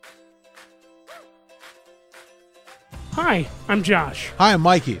Hi, I'm Josh. Hi, I'm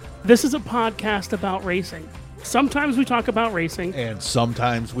Mikey. This is a podcast about racing. Sometimes we talk about racing. And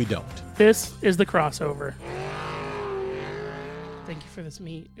sometimes we don't. This is the crossover. Thank you for this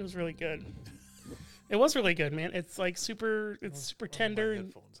meat. It was really good. It was really good, man. It's like super tender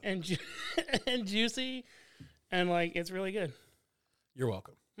and juicy. And like, it's really good. You're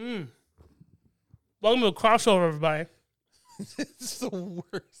welcome. Welcome to a crossover, everybody. It's the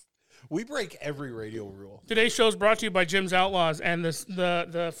worst. We break every radio rule. Today's show is brought to you by Jim's Outlaws and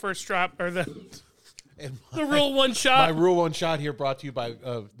the first drop, or the Rule One Shot. My Rule One Shot here brought to you by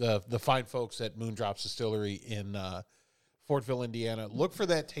the fine folks at Moondrops Distillery in Fortville, Indiana. Look for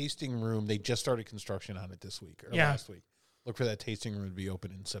that tasting room. They just started construction on it this week or last week. Look for that tasting room to be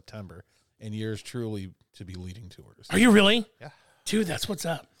open in September, and yours truly to be leading tours. Are you really? Yeah, dude, that's what's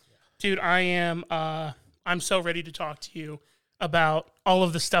up. Yeah. Dude, I am. I'm so ready to talk to you about all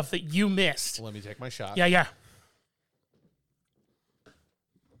of the stuff that you missed. Let me take my shot. Yeah.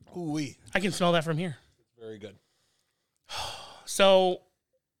 Ooh-wee. I can smell that from here. Very good. So,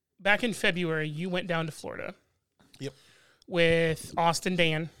 back in February, you went down to Florida. Yep. With Austin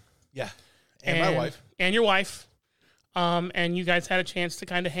Dan. Yeah. And my wife. And your wife. And you guys had a chance to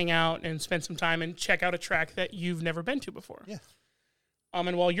kind of hang out and spend some time and check out a track that you've never been to before. Yeah.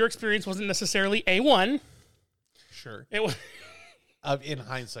 And while your experience wasn't necessarily A1. Sure. It was... in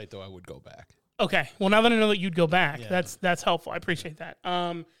hindsight, though, I would go back. Okay. Well, now that I know that you'd go back, yeah. that's helpful. I appreciate that.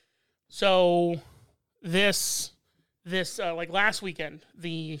 So this like last weekend,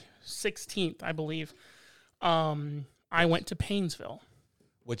 the 16th, I believe, I went to Painesville,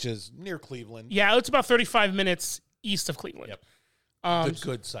 which is near Cleveland. Yeah, it's about 35 minutes east of Cleveland. Yep. The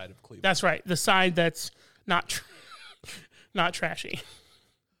good side of Cleveland. That's right. The side that's not not trashy.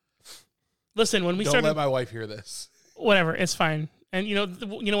 Listen, when we started, don't let my wife hear this. Whatever, it's fine. And you know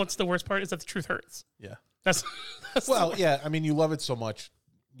what's the worst part is that the truth hurts. Yeah. That's well, yeah. I mean, you love it so much.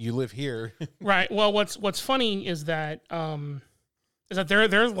 You live here, right? Well, what's funny is that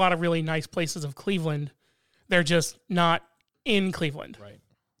there's a lot of really nice places of Cleveland. They're just not in Cleveland. Right.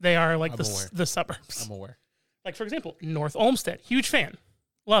 They are like the suburbs. I'm aware. Like, for example, North Olmsted. Huge fan.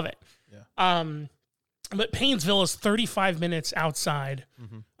 Love it. Yeah. But Painesville is 35 minutes outside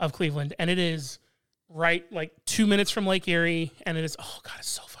of Cleveland, and it is right like 2 minutes from Lake Erie, and it is, oh God, it's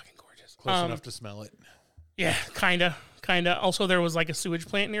so fucking gorgeous. Close enough to smell it. Yeah, kind of. Also, there was like a sewage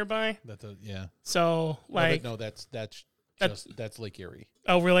plant nearby. Yeah. So, like... No, that's Lake Erie.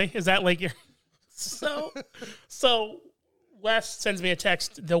 Oh, really? Is that Lake Erie? So Wes sends me a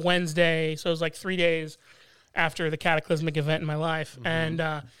text the Wednesday, so it was like 3 days after the cataclysmic event in my life, and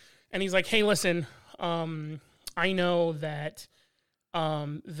he's like, "Hey, listen, I know that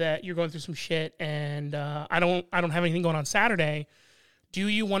you're going through some shit, and I don't have anything going on Saturday. Do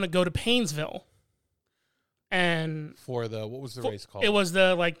you want to go to Painesville?" And for what was the race called? It was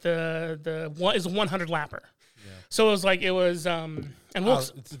the 100 lapper. Yeah. So it was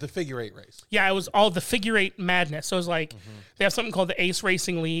it's the figure eight race. Yeah, it was all the figure eight madness. So it was like they have something called the Ace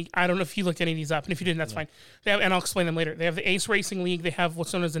Racing League. I don't know if you looked any of these up, and if you didn't, that's fine. They have, and I'll explain them later. They have the Ace Racing League. They have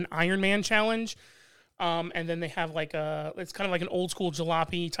what's known as an Ironman challenge, and then they have it's kind of like an old school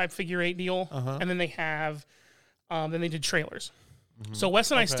jalopy type figure eight deal, and then they have then they did trailers. So Wes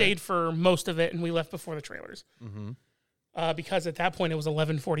and I stayed for most of it, and we left before the trailers because at that point it was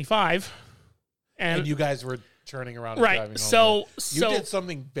 11:45, and you guys were turning around and right. Driving home. You did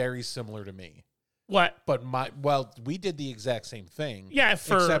something very similar to me. What? But we did the exact same thing. Yeah,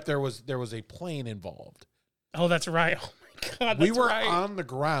 except there was a plane involved. Oh, that's right. Oh my God, we were on the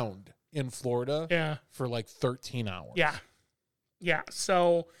ground in Florida. Yeah. For like 13 hours. Yeah.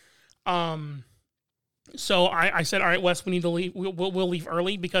 So, I said, all right, Wes, we need to leave. We'll leave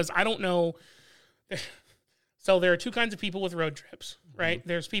early because I don't know. So there are two kinds of people with road trips, right?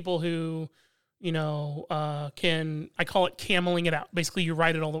 There's people who, I call it cameling it out. Basically, you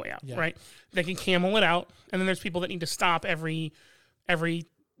ride it all the way out, right? They can camel it out. And then there's people that need to stop every 1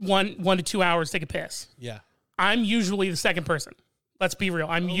 to 2 hours, take a piss. Yeah. I'm usually the second person. Let's be real.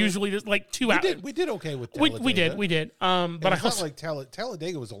 I'm usually like 2 hours. We did okay with Talladega. We did. But I was like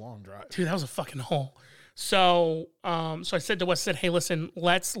Talladega was a long drive. Dude, that was a fucking hole. So I said to Wes, hey, listen,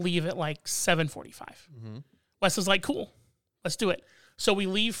 let's leave at like 7:45. Wes was like, cool, let's do it. So we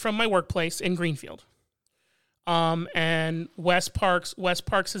leave from my workplace in Greenfield. And Wes parks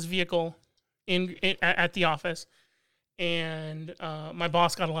his vehicle at the office. And my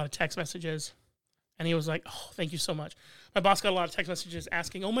boss got a lot of text messages. And he was like, oh, thank you so much. My boss got a lot of text messages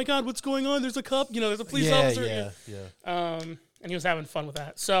asking, oh my God, what's going on? There's a cop, there's a police officer. Yeah. And he was having fun with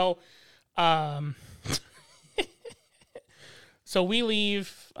that. So, so we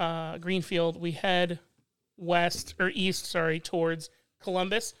leave Greenfield. We head east, towards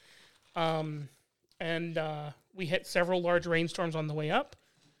Columbus. And we hit several large rainstorms on the way up,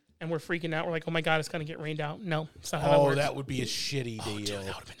 and we're freaking out. We're like, oh my God, it's going to get rained out. No, it's not how that works. That would be a shitty deal. Dude, that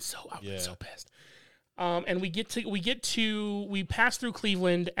would have been so pissed. And we pass through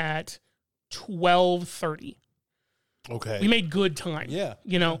Cleveland at 12:30. Okay. We made good time. Yeah.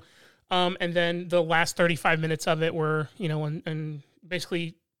 And then the last 35 minutes of it were, and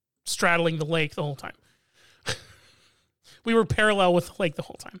basically straddling the lake the whole time. We were parallel with the lake the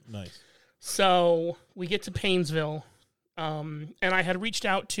whole time. Nice. So we get to Painesville, and I had reached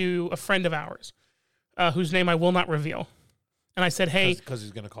out to a friend of ours, whose name I will not reveal. And I said, hey. Because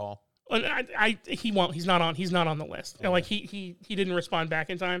he's going to call. He won't. He's not on the list. Okay. Like he didn't respond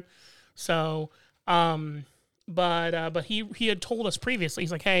back in time. So, but he had told us previously.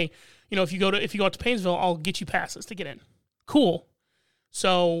 He's like, hey, if you go out to Painesville, I'll get you passes to get in. Cool.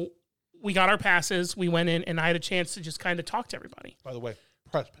 So we got our passes. We went in, and I had a chance to just kind of talk to everybody. By the way,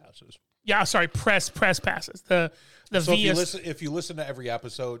 press passes. Yeah, sorry, press passes. The so VS. if you listen to every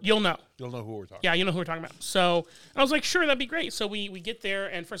episode, you'll know who we're talking. Yeah, you know who we're talking about. So I was like, sure, that'd be great. So we get there,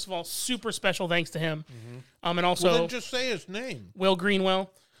 and first of all, super special thanks to him. Mm-hmm. And also, well, then just say his name, Will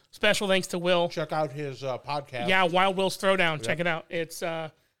Greenwell. Special thanks to Will. Check out his podcast. Yeah, Wild Will's Throwdown. Yep. Check it out. It's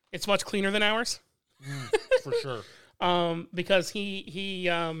much cleaner than ours. For sure. Because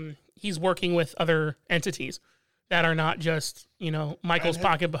he's working with other entities that are not just, Michael's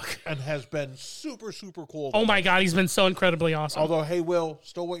pocketbook. And has been super, super cool. Oh, my God. He's been so incredibly awesome. Although, hey, Will,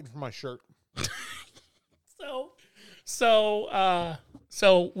 still waiting for my shirt.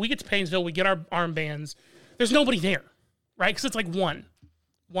 So we get to Painesville. We get our armbands. There's nobody there, right? Because it's like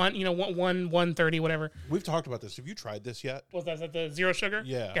 1:30, whatever. We've talked about this. Have you tried this yet? Was that the zero sugar?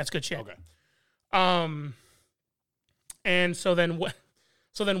 Yeah. That's good shit. Okay. And so then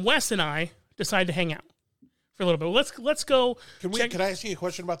Wes and I decide to hang out for a little bit. Let's go. Can I ask you a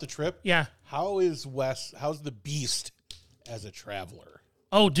question about the trip? Yeah. How's the Beast as a traveler?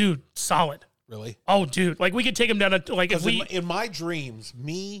 Oh, dude, solid. Really? Oh, dude, like we could take him down to like if we in my dreams,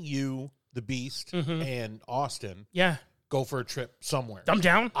 me, you, the Beast, and Austin. Yeah. Go for a trip somewhere. I'm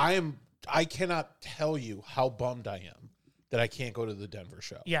down. I cannot tell you how bummed I am that I can't go to the Denver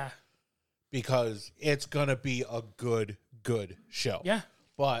show. Yeah. Because it's going to be a good show. Yeah.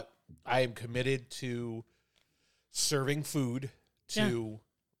 But I am committed to serving food to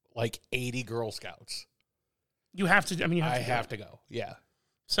like 80 Girl Scouts. You have to. I mean, I have to go. Yeah.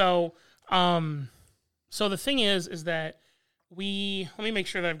 So, so the thing is that let me make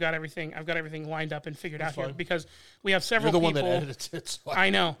sure that I've got everything lined up and figured out here because we have several people. You're the one that edits it. So I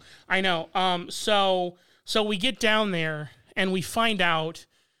know. So we get down there and we find out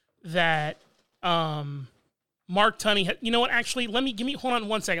that, Mark Tunny, you know what? Actually, hold on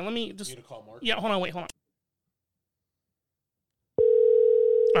one second. Let me just. You need to call Mark? Yeah, hold on.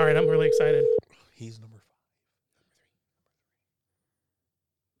 All right, I'm really excited. He's number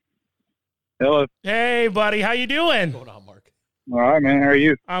 5. Hello. Hey, buddy. How you doing? What's going on, Mark? All right, man. How are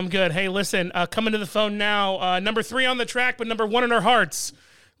you? I'm good. Hey, listen, coming to the phone now. Number 3 on the track, but number 1 in our hearts.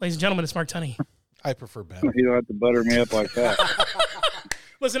 Ladies and gentlemen, it's Mark Tunny. I prefer Ben. You don't have to butter me up like that.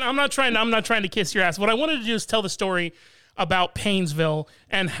 Listen, I'm not trying to kiss your ass. What I wanted to do is tell the story about Painesville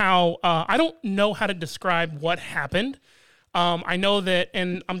and how I don't know how to describe what happened. I know that,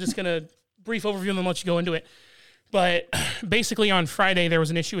 and I'm just gonna brief overview and then let you go into it. But basically, on Friday there was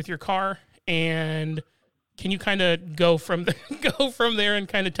an issue with your car, and can you kind of go from there and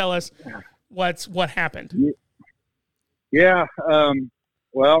kind of tell us what happened? Yeah.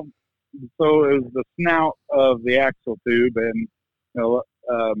 Well, so it was the snout of the axle tube, and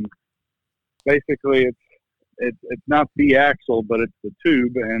basically it's not the axle, but it's the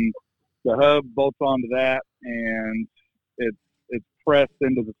tube, and the hub bolts onto that, and it's pressed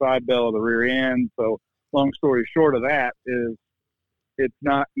into the side bell of the rear end. So long story short of that is it's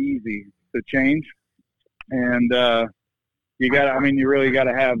not easy to change, and you really got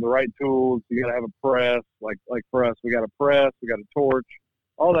to have the right tools. You got to have a press, like for us, we got a press, we got a torch,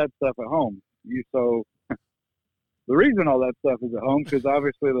 all that stuff at home. So the reason all that stuff is at home, because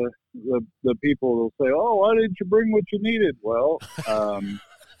obviously the people will say, "Oh, why didn't you bring what you needed?" Well,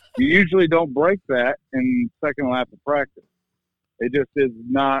 you usually don't break that in second lap of practice. It just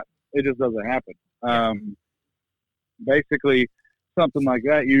doesn't happen. Basically, something like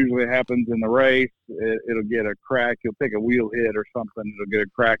that usually happens in the race. It'll get a crack. You'll take a wheel hit or something. It'll get a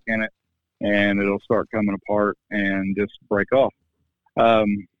crack in it, and it'll start coming apart and just break off.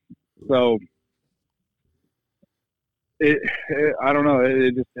 So I don't know.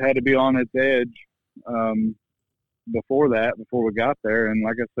 It just had to be on its edge before we got there. And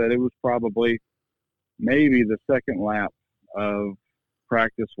like I said, it was probably maybe the second lap of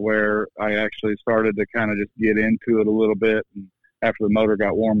practice where I actually started to kind of just get into it a little bit, and after the motor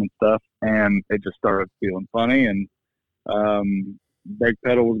got warm and stuff, and it just started feeling funny, and brake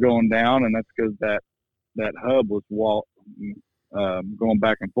pedal was going down, and that's because that hub was going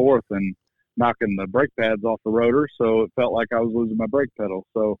back and forth and knocking the brake pads off the rotor, so it felt like I was losing my brake pedal.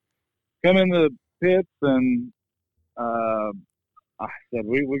 So come in the pits, and I said,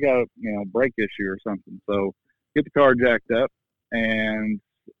 we got a brake issue or something. So get the car jacked up, and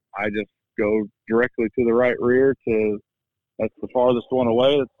I just go directly to the right rear that's the farthest one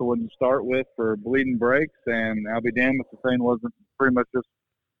away. That's the one you start with for bleeding brakes, and I'll be damned if the thing wasn't pretty much just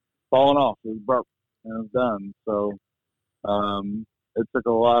falling off. It was broke, and it was done. So it took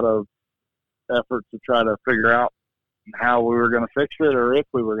a lot of effort to try to figure out how we were going to fix it, or if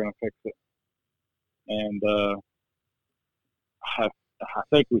we were going to fix it. And I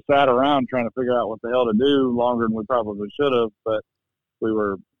think we sat around trying to figure out what the hell to do longer than we probably should have, but we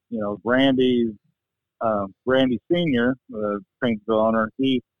were, Randy Sr., the Painesville owner,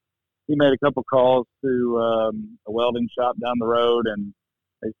 he made a couple calls to a welding shop down the road, and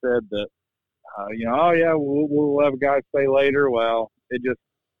they said that, oh yeah, we'll have a guy stay later. Well,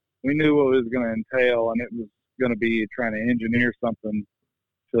 we knew what it was going to entail, and it was going to be trying to engineer something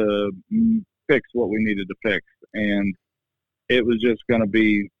to fix what we needed to fix. And it was just going to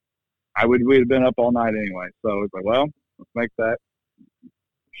be, we'd have been up all night anyway. So it's like, well, let's make that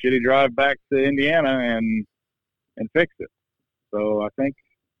shitty drive back to Indiana and fix it. So I think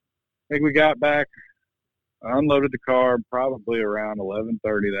we got back, unloaded the car probably around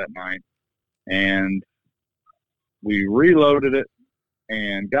 11:30 that night, and we reloaded it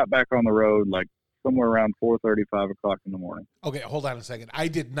and got back on the road like somewhere around 4:30, 5 o'clock in the morning. Okay, hold on a second. I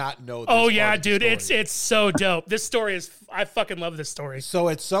did not know this. Oh, yeah, dude. It's so dope. This story I fucking love this story. So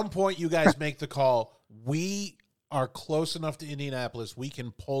at some point, you guys make the call. We are close enough to Indianapolis. We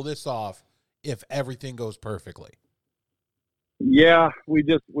can pull this off if everything goes perfectly. Yeah, we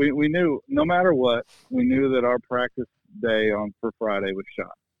knew no matter what, we knew that our practice day for Friday was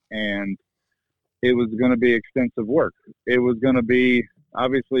shot. And it was going to be extensive work. It was going to be,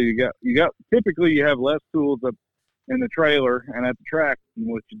 obviously, you got typically you have less tools up in the trailer and at the track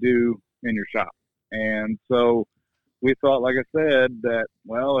than what you do in your shop. And so we thought, like I said, that,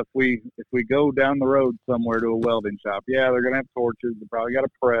 well, if we go down the road somewhere to a welding shop, yeah, they're going to have torches, they probably got a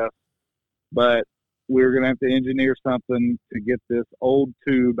press, but we're going to have to engineer something to get this old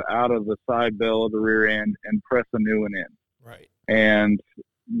tube out of the side bell of the rear end and press a new one in. Right. And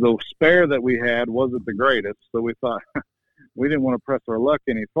the spare that we had wasn't the greatest, so we thought we didn't want to press our luck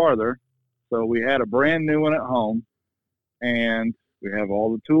any farther. So we had a brand new one at home, and we have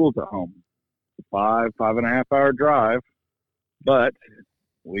all the tools at home. It's a 5.5 hour drive, but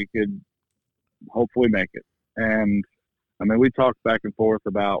we could hopefully make it. And I mean, we talked back and forth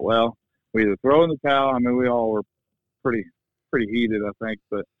about, well, we either throw in the towel. I mean, we all were pretty heated, I think,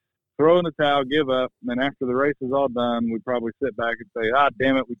 but throw in the towel, give up, and then after the race is all done, we probably sit back and say,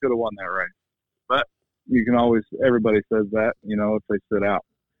 damn it, we could have won that race. But you can always, everybody says that, if they sit out.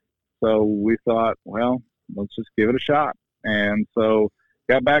 So we thought, well, let's just give it a shot. And so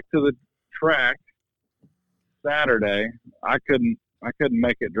got back to the track Saturday. I couldn't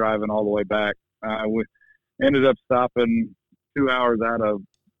make it driving all the way back. We ended up stopping 2 hours out of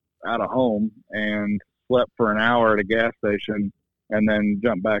home and slept for an hour at a gas station, and then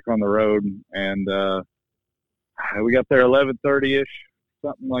jumped back on the road. And we got there 11:30ish,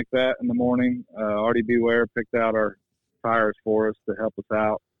 something like that in the morning. Artie Beware picked out our tires for us to help us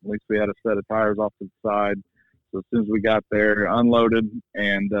out. At least we had a set of tires off to the side. So as soon as we got there, unloaded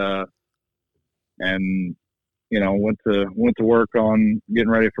and went to work on getting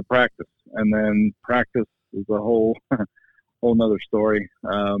ready for practice. And then practice is a whole nother story.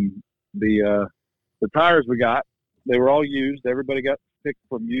 The tires we got, they were all used. Everybody got picked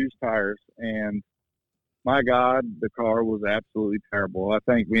from used tires, and my God, the car was absolutely terrible. I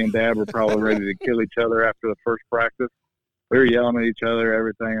think me and Dad were probably ready to kill each other after the first practice. We were yelling at each other,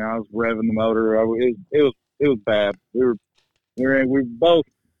 everything. I was revving the motor. It was bad. We were both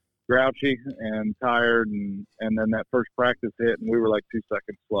grouchy and tired, and then that first practice hit, and we were like 2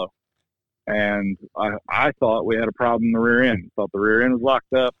 seconds slow. And I thought we had a problem in the rear end. Thought the rear end was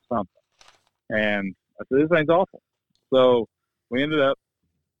locked up, something. And I said, this thing's awful. So we ended up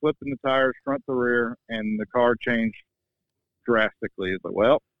flipping the tires front to rear, and the car changed drastically. It's like,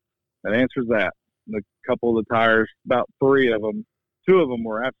 well, that answers that. A couple of the tires, about 3 of them, 2 of them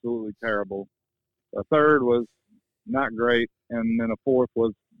were absolutely terrible. A third was not great, and then a 4th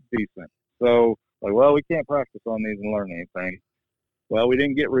was decent. So, like, well, we can't practice on these and learn anything. Well, we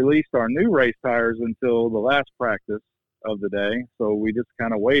didn't get released our new race tires until the last practice of the day. So we just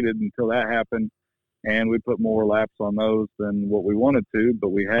kind of waited until that happened, and we put more laps on those than what we wanted to, but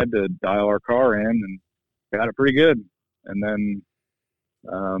we had to dial our car in and got it pretty good. And then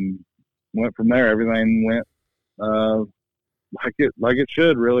went from there. Everything went like it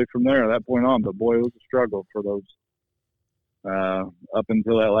should really from there at that point on. But boy, it was a struggle for those up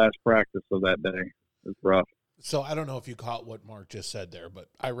until that last practice of that day. It was rough. So I don't know if you caught what Mark just said there, but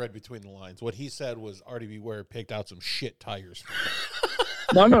I read between the lines. What he said was RDB Ware picked out some shit tires for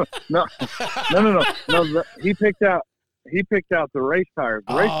him. No. He picked out the race tires.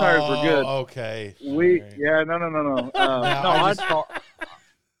 The race tires were good. Okay. No.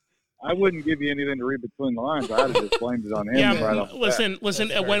 I wouldn't give you anything to read between the lines. I'd have just blamed it on him. Yeah, right off listen.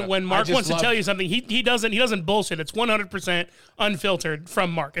 When Mark wants to tell you something, he doesn't bullshit. It's 100% unfiltered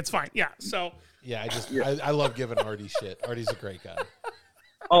from Mark. It's fine. Yeah. So. Yeah, I love giving Artie shit. Artie's a great guy.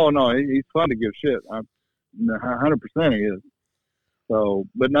 Oh no, he's fun to give shit. 100% he is. So,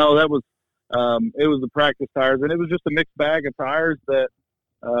 but no, that was it was the practice tires, and it was just a mixed bag of tires that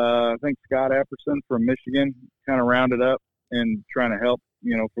I think Scott Apperson from Michigan kind of rounded up and trying to help,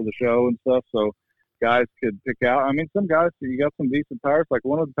 for the show and stuff. So guys could pick out. I mean, some guys, you got some decent tires. Like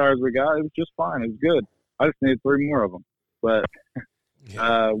one of the tires we got, it was just fine. It was good. I just needed 3 more of them. But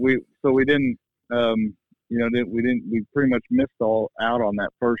we didn't. We pretty much missed out on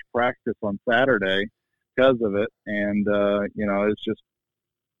that first practice on Saturday because of it. And,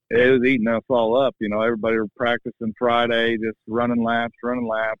 it was eating us all up. Everybody were practicing Friday, just running laps,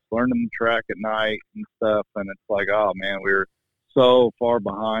 learning the track at night and stuff. And it's like, oh man, we were so far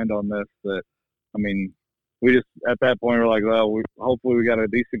behind on this that, I mean, we just, at that point, we're like, well, hopefully we got a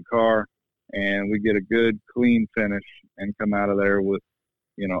decent car and we get a good, clean finish and come out of there with,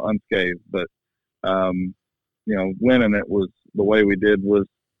 unscathed. But, winning it was the way we did was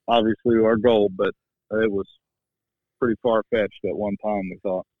obviously our goal, but it was pretty far-fetched at one time, we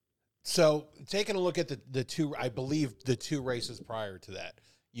thought. So taking a look at the two races prior to that,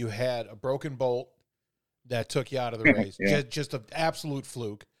 you had a broken bolt that took you out of the race, just an absolute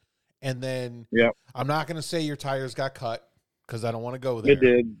fluke. And then I'm not going to say your tires got cut because I don't want to go there. It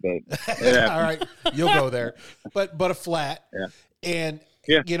did, but all right, you'll go there. But a flat. Yeah. And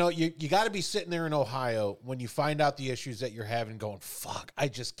you got to be sitting there in Ohio when you find out the issues that you're having, going, "Fuck, I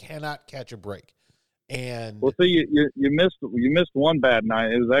just cannot catch a break." And well, see, you missed one bad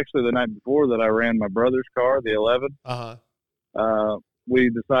night. It was actually the night before that I ran my brother's car, the 11. We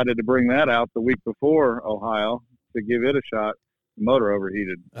decided to bring that out the week before Ohio to give it a shot. The motor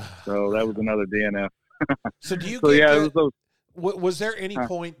overheated, so that was another DNF. So do you? Was there any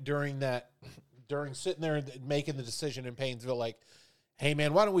point during sitting there and making the decision in Painesville, like, hey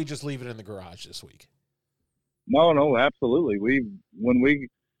man, why don't we just leave it in the garage this week? No, absolutely. It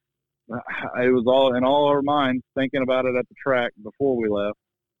was all in all our minds thinking about it at the track before we left.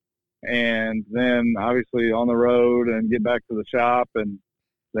 And then obviously on the road and get back to the shop and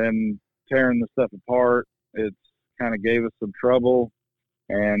then tearing the stuff apart, it's kind of gave us some trouble.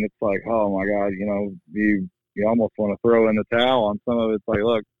 And it's like, oh my God, you almost want to throw in the towel on some of it. It's like,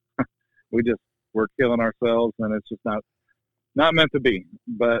 look, we're killing ourselves and it's just not meant to be.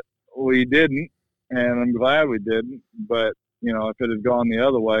 But we didn't, and I'm glad we didn't. But if it had gone the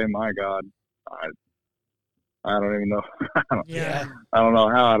other way, my God, I don't even know. I don't know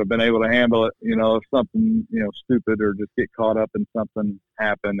how I'd have been able to handle it. If something, stupid or just get caught up in something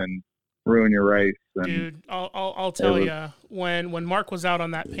happen and ruin your race. And dude, I'll tell you, when Mark was out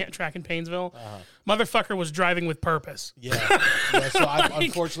on that track in Painesville, motherfucker was driving with purpose. Yeah. So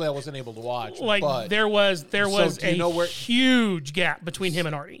unfortunately, I wasn't able to watch. But there was a huge gap between him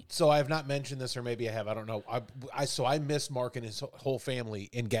and Artie. So I have not mentioned this, or maybe I have. I don't know. I missed Mark and his whole family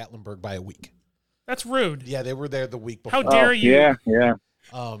in Gatlinburg by a week. That's rude. Yeah, they were there the week before. How dare you? Yeah.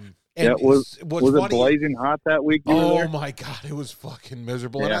 Was it blazing hot that week? Oh my God, it was fucking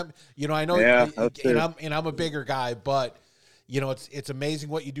miserable. Yeah. And I know, I'm a bigger guy, but it's amazing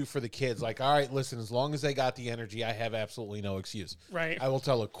what you do for the kids. Like, all right, listen, as long as they got the energy, I have absolutely no excuse. Right. I will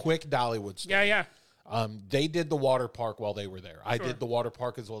tell a quick Dollywood story. Yeah. They did the water park while they were there. Sure. I did the water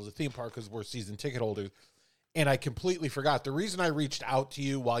park as well as the theme park because we're season ticket holders. And I completely forgot. The reason I reached out to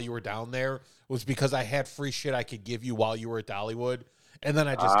you while you were down there was because I had free shit I could give you while you were at Dollywood. And then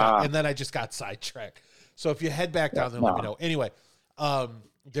I just got sidetracked. So if you head back down there, let me know. Anyway,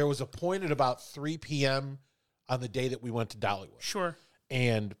 there was a point at about 3 p.m. on the day that we went to Dollywood. Sure.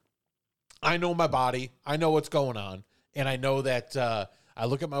 And I know my body. I know what's going on. And I know that I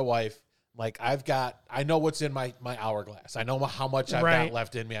look at my wife, like I know what's in my hourglass. I know how much I've got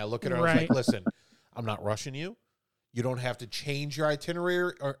left in me. I look at her, I was like, listen, I'm not rushing you. You don't have to change your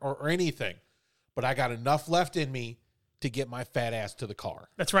itinerary or anything. But I got enough left in me to get my fat ass to the car.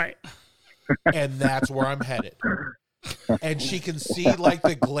 That's right. And that's where I'm headed. And she can see like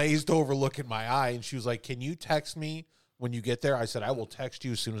the glazed over look in my eye. And she was like, can you text me when you get there? I said, I will text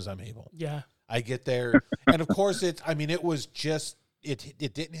you as soon as I'm able. Yeah. I get there. And of course it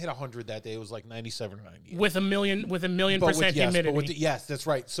didn't hit 100 that day. It was like 97 or 98. With a million percent humidity. Yes, that's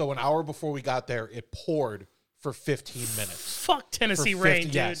right. So an hour before we got there, it poured for 15 minutes. Fuck Tennessee rain,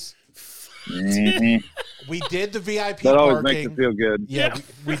 dude. Yes. Mm-hmm. We did the VIP that always parking. makes it feel good. Yeah,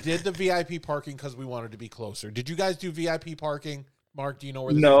 we did the VIP parking because we wanted to be closer. Did you guys do VIP parking? Mark, do you know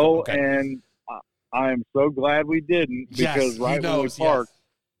where this is? No, Okay. and I am so glad we didn't because when we parked,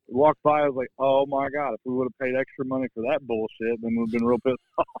 walked by, I was like, oh my God, if we would have paid extra money for that bullshit, then we'd been real pissed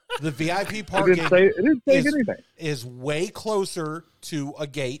off. The VIP parking it didn't save anything. Is way closer to a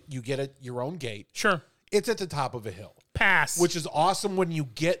gate. You get your own gate. Sure. It's at the top of a hill. Pass. Which is awesome when you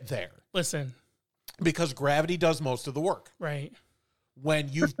get there. Listen. Because gravity does most of the work. Right. When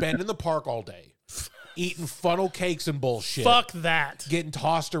you've been in the park all day, eating funnel cakes and bullshit. Fuck that. Getting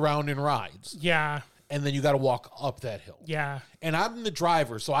tossed around in rides. Yeah. And then you got to walk up that hill. Yeah. And I'm the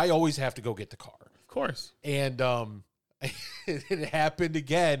driver, so I always have to go get the car. Of course. And it happened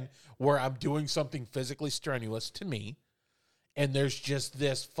again where I'm doing something physically strenuous to me, and there's just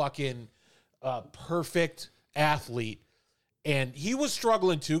this fucking perfect athlete. And he was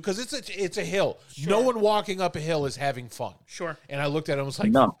struggling too because it's a hill. Sure. No one walking up a hill is having fun. Sure. And I looked at him and was like,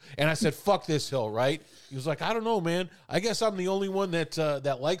 no. And I said, fuck this hill, right? He was like, I don't know, man. I guess I'm the only one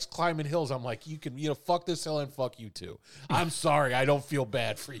that likes climbing hills. I'm like, fuck this hill and fuck you too. I'm sorry. I don't feel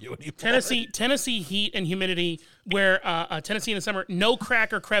bad for you anymore. Tennessee heat and humidity where Tennessee in the summer, no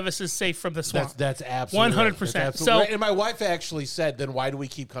crack or crevice is safe from the swamp. That's absolutely 100%. Right. So, right. And my wife actually said, then why do we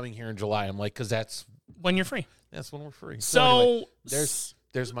keep coming here in July? I'm like, because that's when you're free. That's when we're free. So anyway,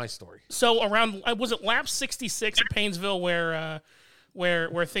 there's my story. So around was it lap 66 at Painesville where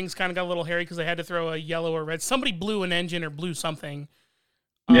things kind of got a little hairy because they had to throw a yellow or red. Somebody blew an engine or blew something.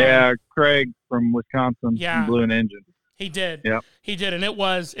 Yeah, Craig from Wisconsin blew an engine. He did. Yeah, he did, and it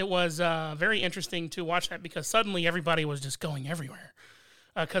was very interesting to watch that because suddenly everybody was just going everywhere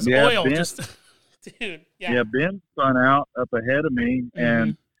because oil Ben, just dude. Yeah, Ben spun out up ahead of me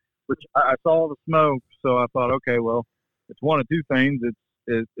and. Which I saw the smoke, so I thought, okay, well, it's one of two things.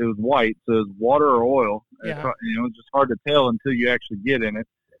 It was white, so it's water or oil. Yeah. It's just hard to tell until you actually get in it.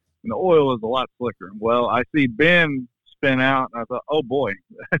 And the oil is a lot slicker. Well, I see Ben spin out, and I thought, oh boy,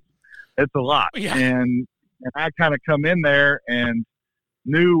 it's a lot. Yeah. And I kind of come in there and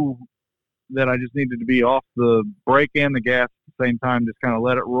knew that I just needed to be off the brake and the gas at the same time, just kind of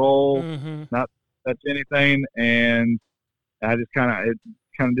let it roll, not touch anything, and I just kind of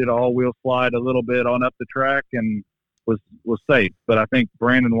did an all-wheel slide a little bit on up the track and was safe. But I think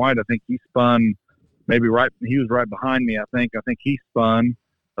Brandon White, he spun maybe he was right behind me. I think he spun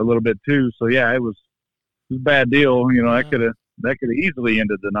a little bit too. So yeah, it was a bad deal. That could have easily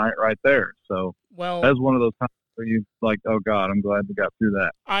ended the night right there. So that was one of those times where you like, oh God, I'm glad we got through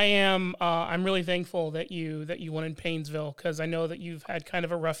that. I'm really thankful that you won in Painesville because I know that you've had kind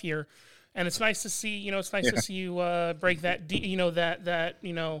of a rough year. And it's nice to see, to see you break that,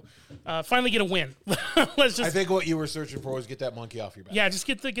 finally get a win. I think what you were searching for was get that monkey off your back. Yeah, just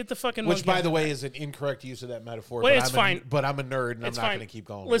get the fucking monkey. Which, by the way, is an incorrect use of that metaphor. Well, it's fine. But I'm a nerd, and I'm not going to keep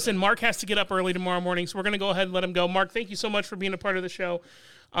going. Listen, Mark has to get up early tomorrow morning, so we're going to go ahead and let him go. Mark, thank you so much for being a part of the show.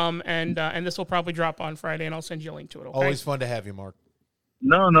 And this will probably drop on Friday, and I'll send you a link to it, okay? Always fun to have you, Mark.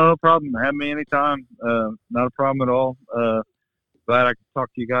 No problem. Have me anytime. Not a problem at all. Glad I could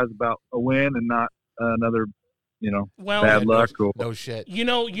talk to you guys about a win and not another, bad luck. No shit. You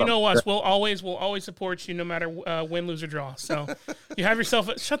know us. We'll always support you no matter win, lose, or draw. So you have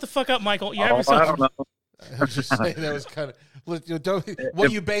yourself. Shut the fuck up, Michael. You have yourself. I don't know. I was just saying that was kind of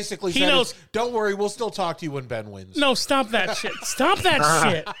what you basically said. Is, don't worry, we'll still talk to you when Ben wins. No, stop that shit. Stop that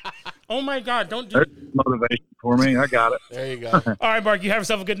shit. Oh my God, don't do. That's motivation for me. I got it. There you go. All right, Mark. You have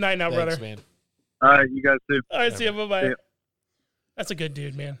yourself a good night now, Thanks, brother. Man. All right, you guys too. All right, see you. Bye. That's a good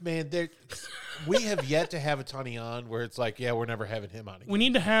dude, man. Man, we have yet to have a Tunny on where it's like, yeah, we're never having him on again. We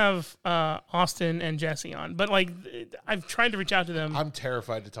need to have Austin and Jesse on. But, I've tried to reach out to them. I'm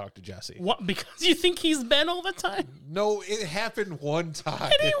terrified to talk to Jesse. What? Because you think he's Ben all the time? No, it happened one time.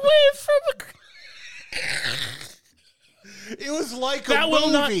 And he waved from a... It was like a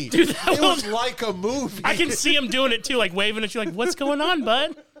movie. It was like a movie. I can see him doing it, too, waving at you what's going on,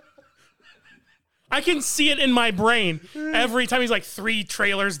 bud? I can see it in my brain every time he's 3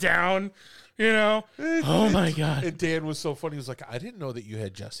 trailers down, Oh my God. And Dan was so funny. He was like, I didn't know that you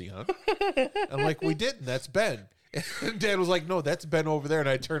had Jesse on. I'm like, we didn't. That's Ben. And Dad was like, no, that's Ben over there. And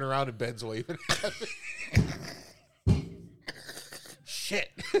I turn around and Ben's waving at me. Shit.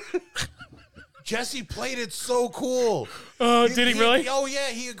 Jesse played it so cool. Oh, did he really? Oh, yeah.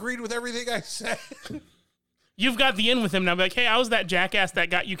 He agreed with everything I said. You've got the in with him now. Be like, hey, I was that jackass that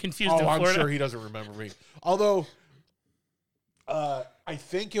got you confused in Florida. I'm sure he doesn't remember me. Although, I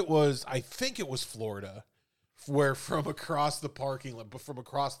think it was Florida, where from across the parking lot, from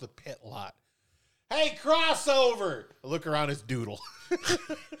across the pit lot, hey, crossover! I look around, it's Doodle.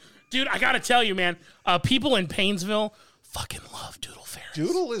 Dude, I gotta tell you, man, people in Painesville fucking love Doodle Ferris.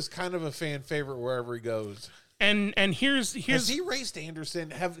 Doodle is kind of a fan favorite wherever he goes. And here's Has he raced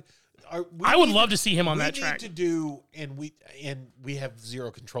Anderson? I would love to see him on that track. We need to do, and we have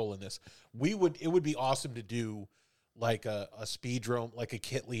zero control in this. It would be awesome to do like a speedrome, like a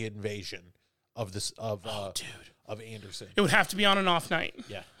Kitley invasion of Anderson. It would have to be on an off night.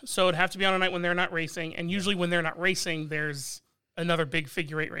 Yeah. So it'd have to be on a night when they're not racing, and usually when they're not racing, there's another big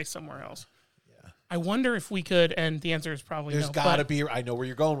figure 8 race somewhere else. Yeah. I wonder if we could, and the answer is probably there's no. There's got to be. I know where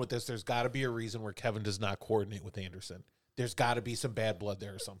you're going with this. There's got to be a reason where Kevin does not coordinate with Anderson. There's got to be some bad blood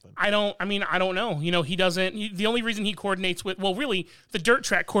there or something. I don't know. He doesn't. The only reason he coordinates with, really, the dirt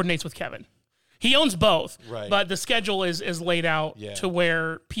track coordinates with Kevin. He owns both, right? But the schedule is laid out to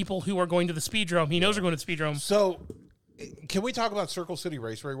where people who are going to the speedrome, he knows are going to the speedrome. So, can we talk about Circle City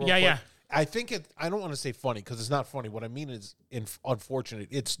Raceway real quick? Yeah. I think I don't want to say funny because it's not funny. What I mean is unfortunate.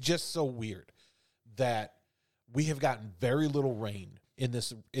 It's just so weird that we have gotten very little rain in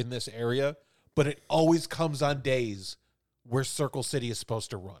this area, but it always comes on days where Circle City is supposed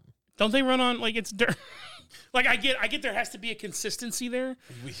to run. Don't they run on like it's dirt? Like I get there has to be a consistency there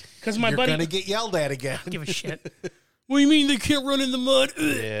because you're gonna get yelled at again. I don't give a shit. What do you mean they can't run in the mud?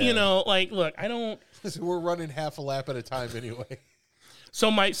 Yeah. Look, I don't. Listen, we're running half a lap at a time anyway. So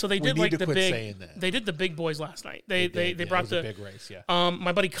they did like the big. They did the big boys last night. They brought the big race. Yeah.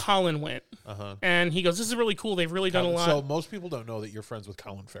 My buddy Colin went, and he goes, "This is really cool. They've really done a lot." So most people don't know that you're friends with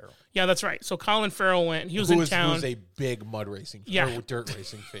Colin Farrell. Yeah, that's right. So Colin Farrell went. He was in town. Who was a big mud racing, dirt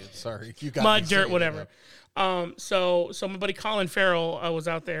racing fan. Sorry, you got mud, dirt, whatever. So my buddy Colin Farrell was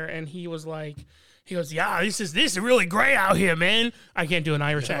out there, and he was like. He goes, yeah, this is really great out here, man. I can't do an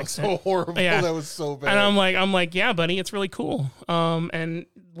Irish accent. So horrible. Yeah. That was so bad. And I'm like, yeah, buddy, it's really cool. And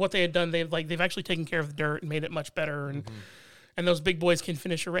what they had done, they've actually taken care of the dirt and made it much better. And those big boys can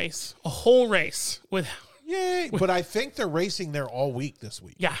finish a whole race with. Yay! But I think they're racing there all week this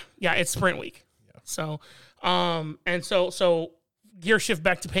week. Yeah, it's sprint week. Yeah. So gear shift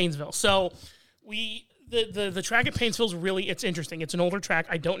back to Painesville. So the track at Painesville is it's interesting. It's an older track.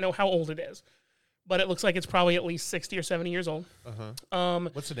 I don't know how old it is. But it looks like it's probably at least 60 or 70 years old.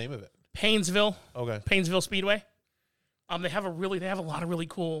 What's the name of it? Painesville. Okay. Painesville Speedway. They have a lot of really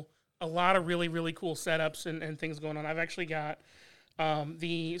cool setups and things going on. I've actually got on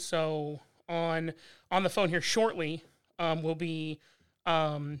the phone here shortly will be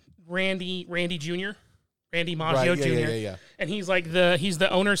Randy Jr. Randy Maggio Jr. Yeah. And he's the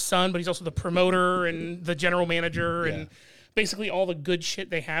owner's son, but he's also the promoter and the general manager and basically all the good shit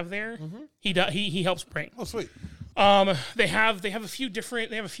they have there. He helps bring. Oh, sweet. They have a few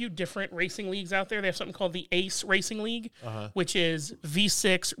different racing leagues out there. They have something called the Ace Racing League, which is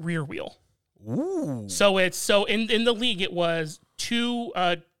V6 rear wheel. Ooh. So in the league it was two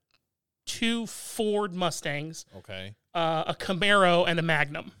Ford Mustangs, a Camaro and a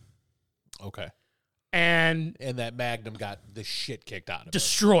Magnum. Okay. And that Magnum got the shit kicked out of it.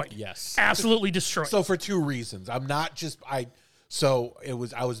 Destroyed. Yes. Absolutely destroyed. So for two reasons. I was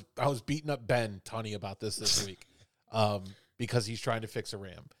beating up Ben Tunny about this week. Because he's trying to fix a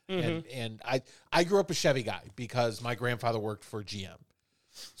Ram. And I grew up a Chevy guy because my grandfather worked for GM.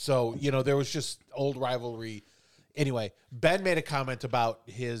 So, there was just old rivalry. Anyway, Ben made a comment about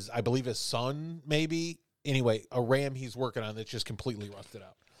his son, maybe. Anyway, a Ram he's working on that's just completely rusted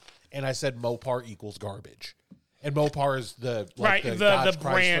out. And I said Mopar equals garbage. And Mopar is the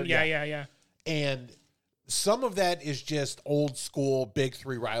brand. Yeah. And some of that is just old school big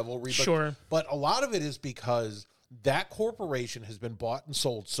three rivalry. But a lot of it is because that corporation has been bought and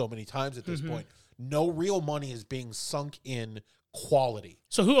sold so many times at this point. No real money is being sunk in quality.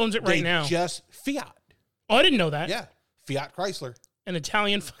 So who owns it right now? Just Fiat. Oh, I didn't know that. Yeah. Fiat Chrysler. An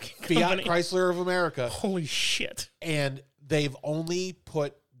Italian fucking Fiat company. Chrysler of America. Holy shit. And they've only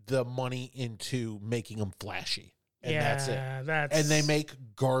put the money into making them flashy. And that's it. And they make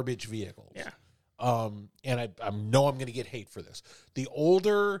garbage vehicles. Yeah. And I know I'm going to get hate for this. The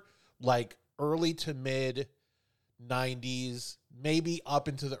older, like early to mid 90s, maybe up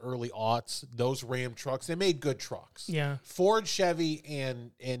into the early aughts, those Ram trucks, they made good trucks. Yeah. Ford, Chevy,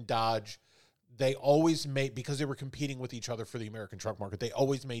 and Dodge, they always made, because they were competing with each other for the American truck market, they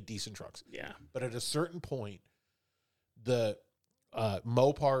always made decent trucks. Yeah. But at a certain point, the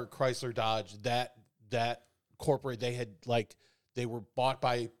Mopar, Chrysler, Dodge, that corporate, they were bought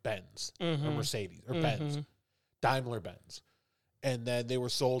by Benz or Mercedes or Benz, Daimler Benz. And then they were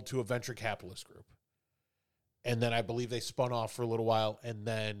sold to a venture capitalist group. And then I believe they spun off for a little while, and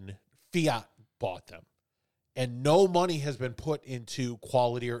then Fiat bought them. And no money has been put into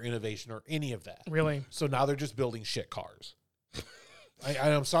quality or innovation or any of that. Really? So now they're just building shit cars.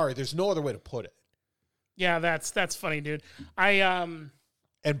 I'm sorry. There's no other way to put it. Yeah, that's funny, dude. And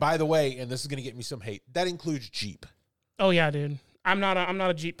by the way, and this is going to get me some hate, that includes Jeep. Oh yeah, dude. I'm not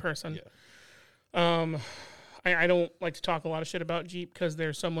a Jeep person. Yeah. I don't like to talk a lot of shit about Jeep because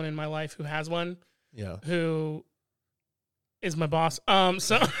there's someone in my life who has one. Yeah. Who is my boss.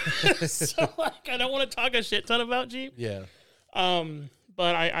 So like I don't want to talk a shit ton about Jeep. Yeah.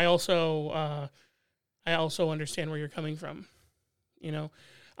 But I also understand where you're coming from. You know.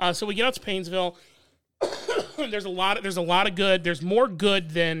 So we get out to Painesville. There's a lot of good. There's more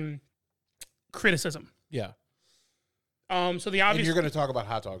good than criticism. Yeah. So the obvious. And you're going to talk about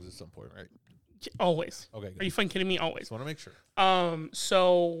hot dogs at some point, right? Always. Okay. Good. Are you fucking kidding me? Always. Just want to make sure.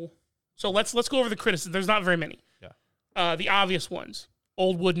 So let's go over the criticism. There's not very many. Yeah. The obvious ones: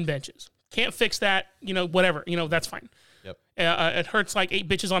 old wooden benches. Can't fix that. You know, whatever. You know, that's fine. Yep. It hurts like 8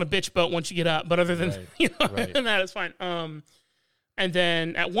 bitches on a bitch boat once you get up. But other than than that, it's fine. And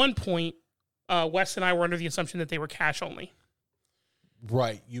then at one point, Wes and I were under the assumption that they were cash only.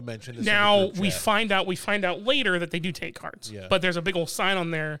 Right. You mentioned this. Now we find out later that they do take cards. Yeah. But there's a big old sign on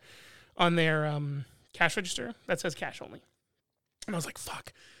their cash register that says cash only. And I was like,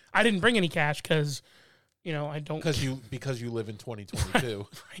 fuck. I didn't bring any cash because, you know, I don't. Because you live in 2022.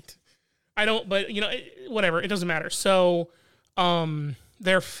 Right. I don't, but, you know, whatever. It doesn't matter. So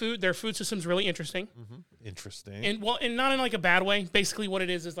their food system's really interesting. Mm-hmm. Interesting. And not in like a bad way. Basically what it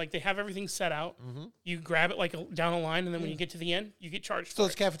is like they have everything set out. Mm-hmm. You grab it like down a line, and then when you get to the end, you get charged so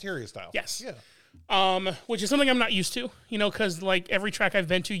it's cafeteria style. Yes. Yeah. Which is something I'm not used to, you know, because like every track I've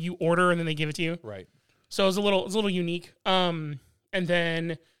been to, you order and then they give it to you. Right. So it's a little unique. And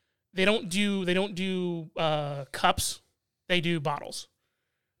then they don't do cups. They do bottles,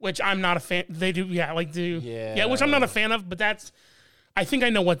 which I'm not a fan. They do, which I'm not a fan of. But I think I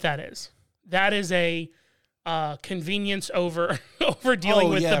know what that is. That is a convenience over dealing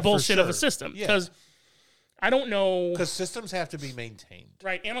with the bullshit of a system. Because I don't know. Because systems have to be maintained.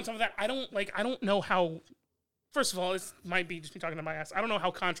 Right. And on top of that, I don't know how. First of all, this might be just me talking to my ass. I don't know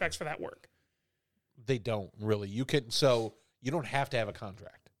how contracts for that work. They don't really. You don't have to have a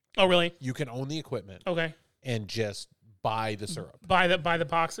contract. Oh, really? You can own the equipment. Okay. And just buy the syrup. Buy the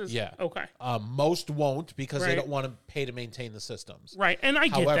boxes? Yeah. Okay. Most won't because they don't want to pay to maintain the systems. Right. And I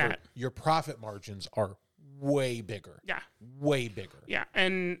get that. Your profit margins are way bigger. Yeah. Way bigger. Yeah.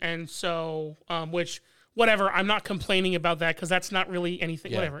 And so, which, whatever, I'm not complaining about that because that's not really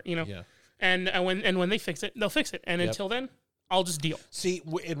anything, whatever, you know? Yeah. And when they fix it, they'll fix it. And until then, I'll just deal. See,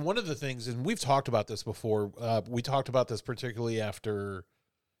 and one of the things, and we've talked about this before, we talked about this particularly after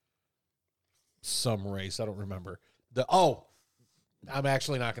some race. I don't remember. I'm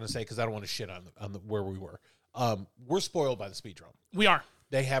actually not going to say because I don't want to shit on where we were. We're spoiled by the Speedrome. We are.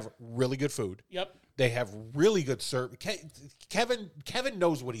 They have really good food. Yep. They have really good service. Kevin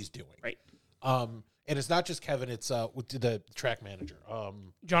knows what he's doing. Right. And it's not just Kevin. It's the track manager.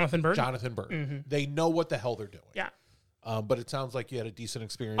 Jonathan Bird. Mm-hmm. They know what the hell they're doing. Yeah. But it sounds like you had a decent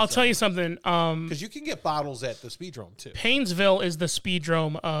experience. I'll tell you something. Because you can get bottles at the Speedrome too. Painesville is the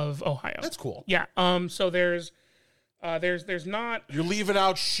Speedrome of Ohio. That's cool. Yeah. So there's not. You're leaving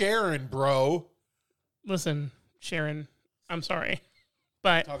out Sharon, bro. Listen, Sharon. I'm sorry,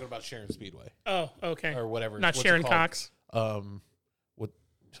 but talking about Sharon Speedway. Oh, okay. Or whatever. Not Sharon Cox. What?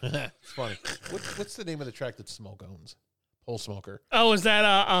 It's funny. What's the name of the track that Smoke owns? Pole Smoker. Oh, is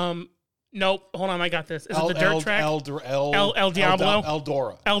that Nope. Hold on, I got this. Is it the dirt track? El Diablo.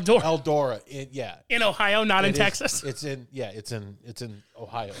 Eldora. In Ohio, not in Texas. It's in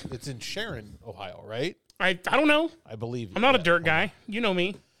Ohio. It's in Sharon, Ohio, right? I don't know. I believe you. I'm not a dirt guy. You know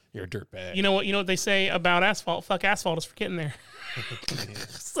me. You're a dirt bag. You know what they say about asphalt? Fuck asphalt is for getting there.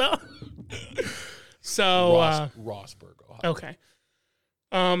 so Rossburg, Ohio. Okay.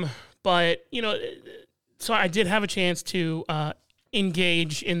 But you know, so I did have a chance to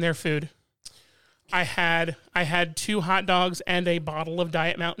engage in their food. I had 2 hot dogs and a bottle of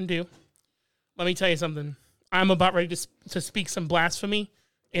Diet Mountain Dew. Let me tell you something. I'm about ready to speak some blasphemy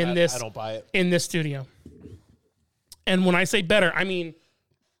I don't buy it. In this studio. And when I say better, I mean,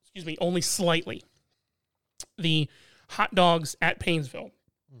 only slightly. The hot dogs at Painesville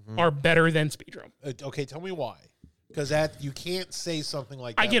are better than Speedrome. Okay, tell me why. Because that you can't say something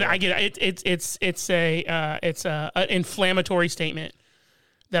like that. I get it. It's an inflammatory statement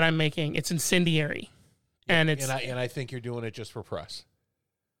that I'm making. It's incendiary, and I think you're doing it just for press.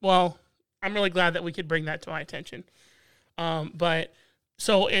 Well, I'm really glad that we could bring that to my attention. But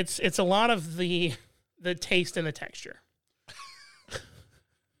so it's a lot of the taste and the texture.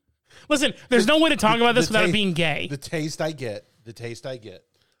 Listen, there's no way to talk about this without it being gay. The taste I get.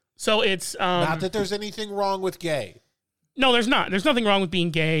 So it's not that there's anything wrong with gay. No, there's not. There's nothing wrong with being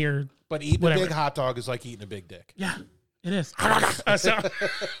gay or but eating whatever. a big hot dog is like eating a big dick. Yeah, it is.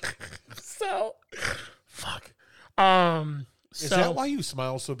 So fuck. Is that why you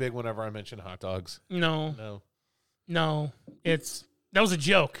smile so big whenever I mention hot dogs? No. That was a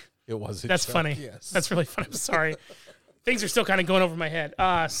joke. It was. That's joke, funny. Yes. That's really funny. I'm sorry. Things are still kind of going over my head.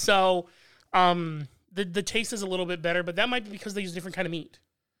 The taste is a little bit better, but that might be because they use a different kind of meat.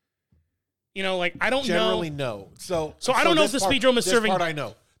 You know, like I don't generally know. So I don't know if the Speedrome is serving.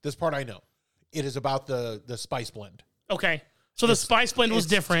 This part I know. It is about the spice blend. Okay. So the spice blend was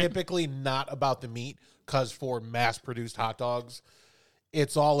different. Typically not about the meat, because for mass-produced hot dogs,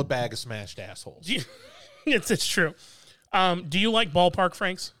 it's all a bag of smashed assholes. It's true. Do you like ballpark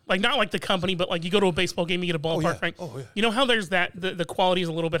franks? Like not like the company, but like you go to a baseball game, you get a ballpark frank. Oh yeah. You know how there's that the quality is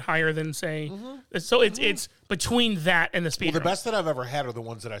a little bit higher than say. So it's between that and the Speedrome. Well, the best that I've ever had are the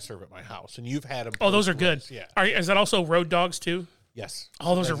ones that I serve at my house, and you've had them. Oh, those are good. Yeah. Is that also road dogs too? Yes.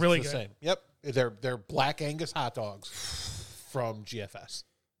 Oh, those are really good. Same. Yep. They're Black Angus hot dogs from GFS.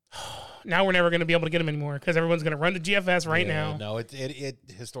 Now we're never going to be able to get them anymore because everyone's going to run to GFS right now. No, it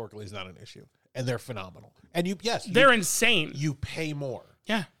historically is not an issue, and they're phenomenal. And they're insane. You pay more.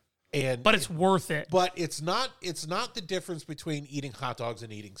 Yeah. But it's worth it. But it's not the difference between eating hot dogs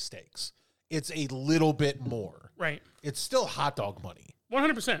and eating steaks. It's a little bit more. Right. It's still hot dog money.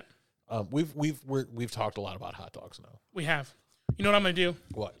 100%. We've talked a lot about hot dogs now. We have. You know what I'm going to do?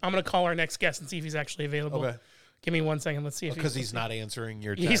 What? I'm going to call our next guest and see if he's actually available. Okay. Give me 1 second. Let's see if because he's not answering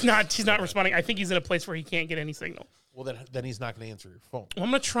your text. He's not responding. I think he's in a place where he can't get any signal. Well, then he's not going to answer your phone. Well,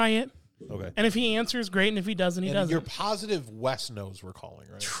 I'm going to try it. Okay. And if he answers, great. And if he doesn't, he doesn't. You're positive Wes knows we're calling,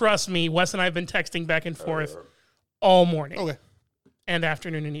 right? Trust me. Wes and I have been texting back and forth all morning. Okay. And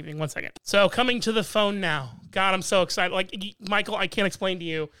afternoon and evening. 1 second. So coming to the phone now. God, I'm so excited. Like, Michael, I can't explain to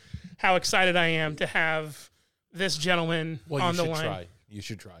you how excited I am to have this gentleman on the line. You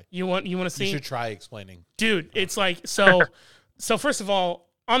should try. You want to see? You should try explaining. Dude, it's like, so first of all,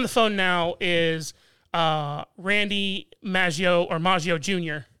 on the phone now is Randy Maggio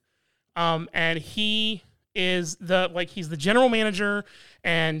Jr. And he is he's the general manager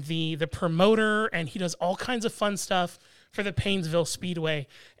and the promoter, and he does all kinds of fun stuff for the Painesville Speedway.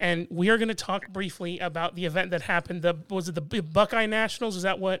 And we are going to talk briefly about the event that happened. Was it the Buckeye Nationals? Is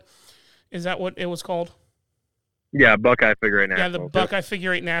that what it was called? Yeah, Buckeye Figure 8 Nationals. Yeah, the Buckeye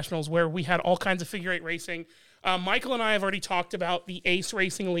Figure 8 Nationals, where we had all kinds of figure 8 racing. Michael and I have already talked about the Ace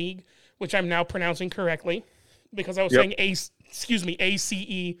Racing League, which I'm now pronouncing correctly because I was saying ACE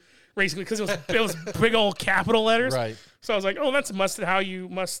Racing League because it was big old capital letters. Right. So I was like, oh, that's how you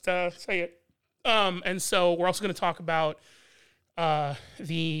must say it. And so we're also going to talk about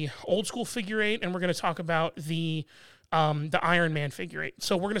the old school figure 8, and we're going to talk about the Iron Man figure 8.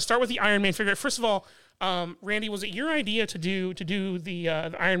 So we're going to start with the Iron Man figure 8. First of all, Randy, was it your idea to do the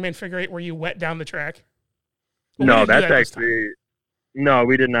Iron Man figure 8 where you wet down the track? No, that's actually no,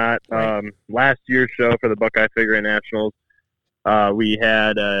 we did not. Right. Last year's show for the Buckeye Figure 8 Nationals, we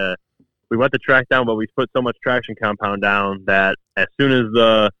wet the track down, but we put so much traction compound down that as soon as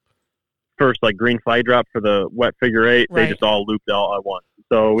the first green flag drop for the wet figure 8, they just all looped all at once.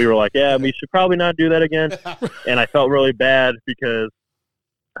 So we were like, yeah, we should probably not do that again. And I felt really bad because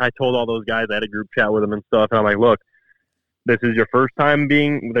I told all those guys, I had a group chat with them and stuff, and I'm like, look, this is your first time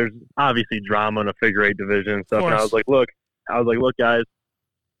there's obviously drama in a figure 8 division and stuff. And I was like, look, guys,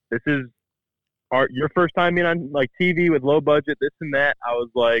 this is your first time being on TV with low budget, this and that. I was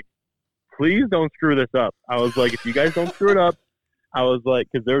like, please don't screw this up. I was like, if you guys don't screw it up, I was like,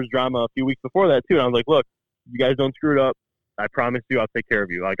 because there was drama a few weeks before that too. And I was like, look, you guys don't screw it up. I promise you I'll take care of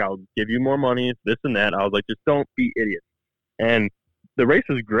you. I'll give you more money, this and that. I was like, just don't be idiots. And the race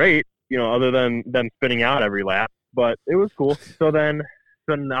was great, other than them spinning out every lap, but it was cool. So then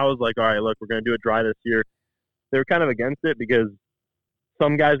I was like, all right, look, we're going to do it dry this year. They were kind of against it because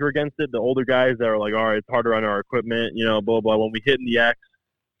some guys were against it. The older guys that were like, all right, it's hard to run our equipment, blah, blah. When we hit in the X,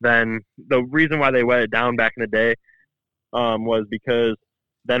 then the reason why they wet it down back in the day was because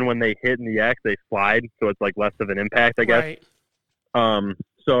then when they hit in the X, they slide. So it's less of an impact, I guess. Right.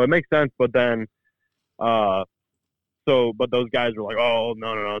 So it makes sense. But then but those guys were like, oh,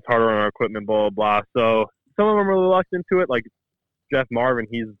 no, it's harder on our equipment, blah, blah, blah. So some of them are reluctant to it. Like Jeff Marvin,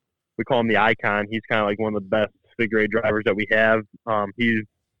 we call him the icon. He's kind of like one of the best figure eight drivers that we have. He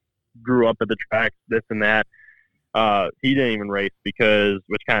grew up at the track, this and that. He didn't even race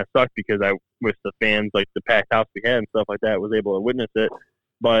which kind of sucked because I wish the fans, like the packed house we had and stuff like that, was able to witness it.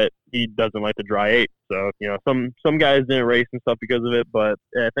 But he doesn't like the dry eight. So, some guys didn't race and stuff because of it, but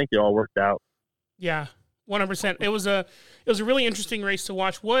I think it all worked out. Yeah. 100%. It was a really interesting race to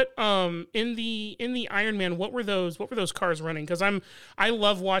watch. What in the Ironman, what were those cars running? Because I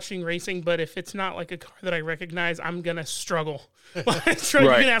love watching racing, but if it's not like a car that I recognize, I'm gonna struggle. You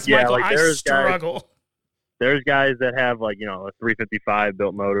can ask Michael. Like I struggle. There's guys that have like a 355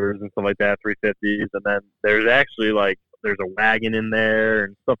 built motors and stuff like that, 350s, and then there's actually like there's a wagon in there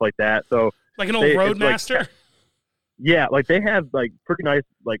and stuff like that. So like an old Roadmaster. Yeah, like they have like pretty nice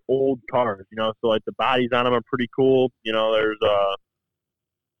like old cars, so like the bodies on them are pretty cool. There's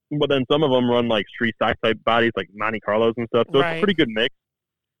but then some of them run like street stock type bodies like Monte Carlos and stuff. So It's a pretty good mix.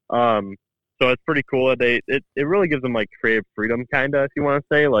 So it's pretty cool that it really gives them like creative freedom kind of, if you want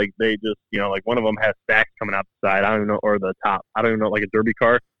to say. Like they just, like one of them has stacks coming out the side. I don't know, or the top. I don't even know, like a derby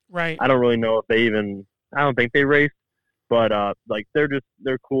car. Right. I don't really know if I don't think they race, but like they're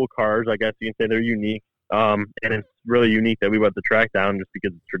cool cars. I guess you can say they're unique. And it's really unique that we let the track down just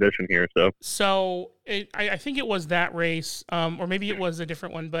because it's tradition here. So I think it was that race, or maybe it was a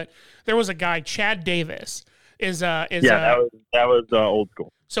different one, but there was a guy, Chad Davis, that was old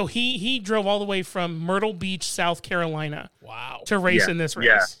school. So he drove all the way from Myrtle Beach, South Carolina, to race in this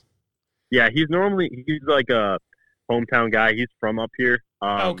race. Yeah, he's like a hometown guy. He's from up here.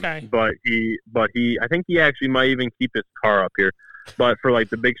 Okay. But he I think he actually might even keep his car up here. But for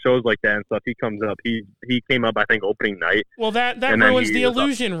like the big shows like that and stuff, he comes up. He came up, I think, opening night. Well, that ruins the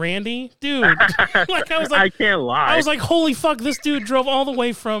illusion, Randy, dude. Like I can't lie. I was like, holy fuck, this dude drove all the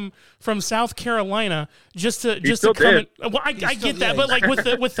way from South Carolina just to come in. Well, I get that, but like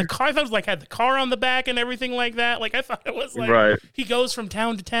with the car, I thought it was like had the car on the back and everything like that. Like I thought it was like he goes from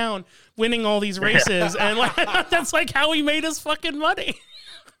town to town winning all these races, and like that's like how he made his fucking money.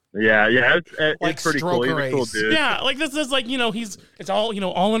 Yeah, it's pretty cool. He's a cool dude. Yeah, like this is like it's all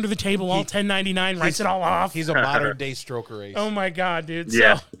all under the table, all 1099, writes it all off. He's a modern day stroker race. Oh my god, dude!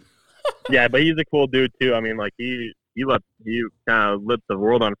 Yeah, yeah, but he's a cool dude too. I mean, like he kind of lit the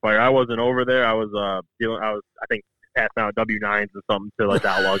world on fire. I wasn't over there. I was I think passing out W9s or something to like the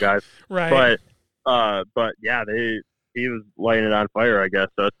outlaw guys. Right. But yeah, he was lighting it on fire, I guess.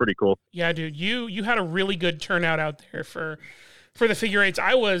 So it's pretty cool. Yeah, dude, you had a really good turnout out there for the figure eights.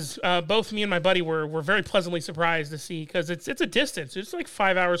 I was both me and my buddy were very pleasantly surprised to see, because it's a distance. It's like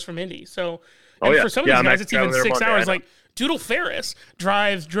 5 hours from Indy. So for some of these guys, it's even 6 hours. Like Doodle Ferris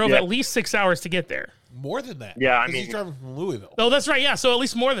drove at least 6 hours to get there. More than that. Yeah, I mean, he's driving from Louisville. Oh, that's right. Yeah, so at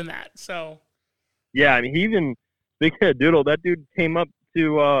least more than that. So yeah, I mean, he even Doodle. That dude came up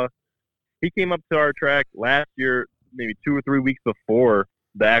to our track last year, maybe 2 or 3 weeks before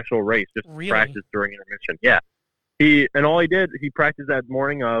the actual race, just to practice during intermission. Yeah. He practiced that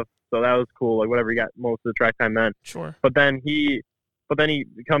morning of, so that was cool. Like whatever, he got most of the track time then. Sure. But then he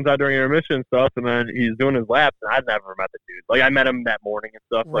comes out during intermission and stuff, and then he's doing his laps. And I'd never met the dude. Like I met him that morning and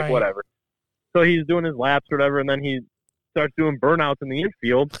stuff. Right. Like whatever. So he's doing his laps or whatever, and then he starts doing burnouts in the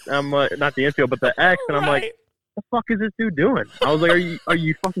infield. I'm like, not the infield, but the X, and I'm like, what the fuck is this dude doing? I was like, are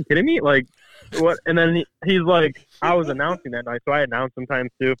you fucking kidding me? Like what? And then he's like, I was announcing that night, so I announce sometimes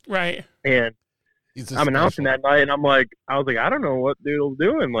too. Right. And I'm announcing that night, and I was like, I don't know what Doodle's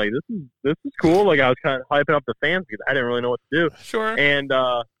doing. Like, this is cool. Like, I was kind of hyping up the fans because I didn't really know what to do. Sure. And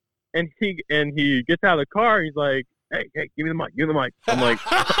he gets out of the car. He's like, hey, give me the mic. I'm like,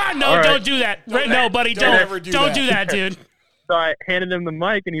 no, right. Don't do that. No, buddy, don't do that, dude. So I handed him the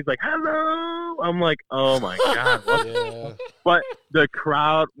mic, and he's like, hello. I'm like, oh my god. Yeah. But the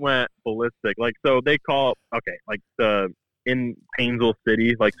crowd went ballistic. Like, so they call in Painesville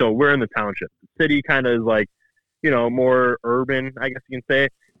City, like, so we're in the township. The city kind of is like, more urban, I guess you can say.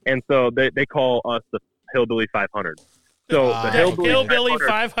 And so they call us the Hillbilly 500. So the Hillbilly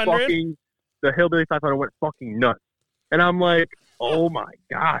 500? The Hillbilly 500 went fucking nuts. And I'm like, oh my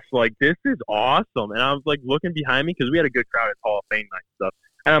gosh, like, this is awesome. And I was like looking behind me, because we had a good crowd at Hall of Fame night and stuff.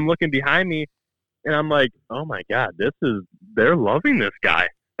 And I'm looking behind me, and I'm like, oh my god, they're loving this guy.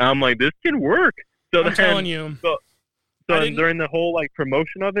 And I'm like, this can work. So I'm telling you. So during the whole like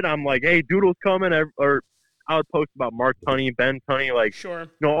promotion of it, I'm like, hey, Doodle's coming, or I would post about Mark Tunny, Ben Tunny, like, sure,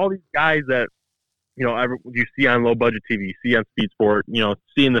 all these guys that you see on low budget TV, see on Speed Sport,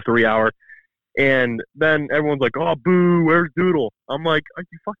 see in the 3 hour, And then everyone's like, "Oh, boo! Where's Doodle?" I'm like, "Are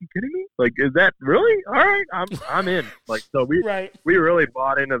you fucking kidding me? Like, is that really all right? I'm in." Like, so we really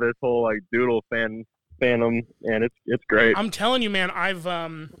bought into this whole like Doodle fandom, and it's great. I'm telling you, man.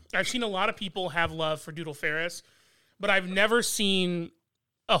 I've seen a lot of people have love for Doodle Ferris, but I've never seen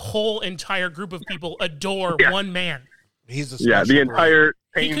a whole entire group of people adore one man. He's the entire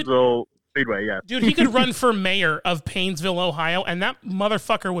Painesville Speedway, yeah. Dude, he could run for mayor of Painesville, Ohio, and that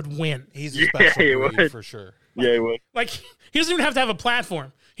motherfucker would win. He's a special breed for sure. Yeah, he would. Like, he doesn't even have to have a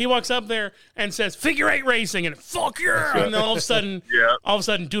platform. He walks up there and says, "Figure 8 racing," and fuck yeah! And then all of a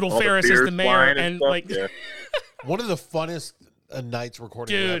sudden, Doodle Ferris is the mayor, and like, one of the funnest nights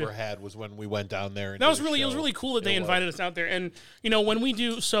recording we ever had was when we went down there. And it was really cool that they invited us out there. And when we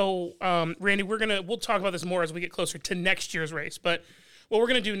do Randy, we'll talk about this more as we get closer to next year's race, but. What we're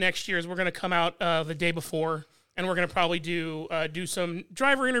going to do next year is we're going to come out the day before, and we're going to probably do some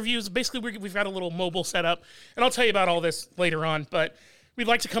driver interviews. Basically, we've got a little mobile setup, and I'll tell you about all this later on. But we'd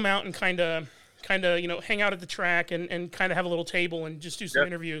like to come out and kind of hang out at the track and kind of have a little table and just do some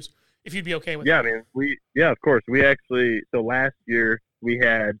interviews. If you'd be okay with that. Yeah, I mean, of course. We actually last year we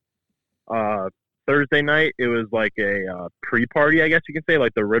had Thursday night. It was like a pre-party, I guess you can say.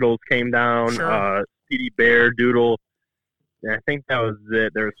 Like the Riddles came down, CD Bear, Doodle. And I think that was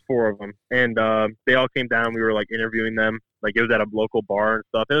it. There was 4 of them, and they all came down. We were like interviewing them. Like it was at a local bar and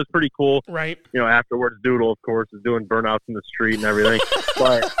stuff. It was pretty cool. Right. Afterwards, Doodle, of course, is doing burnouts in the street and everything.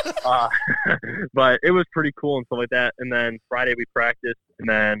 but it was pretty cool and stuff like that. And then Friday we practiced, and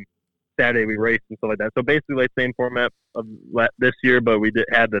then Saturday we raced and stuff like that. So basically, like same format of this year, but we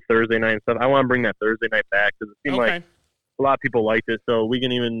had the Thursday night and stuff. I want to bring that Thursday night back because it seemed like a lot of people liked it. So we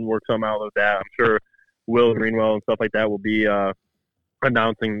can even work something out with that. I'm sure. Will Greenwell and stuff like that will be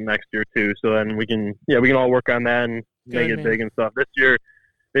announcing next year too. So then we can all work on that and make it big and stuff. This year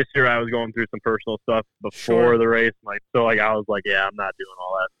I was going through some personal stuff before the race, I was like, yeah, I'm not doing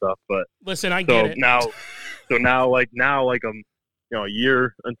all that stuff. But listen, I get it. Now a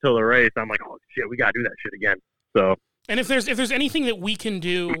year until the race, I'm like, oh shit, we gotta do that shit again. So. And if there's anything that we can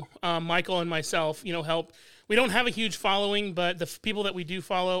do, Michael and myself, help. We don't have a huge following, but the people that we do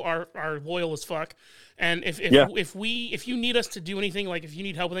follow are loyal as fuck. And if you need us to do anything, like if you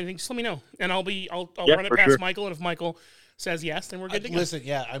need help with anything, just let me know, and I'll run it past Michael. And if Michael says yes, then we're good to go. Listen,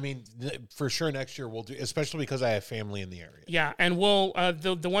 yeah, I mean, for sure next year we'll do, especially because I have family in the area. Yeah, and we'll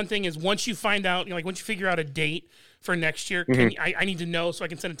the one thing is once you find out, once you figure out a date for next year, I need to know so I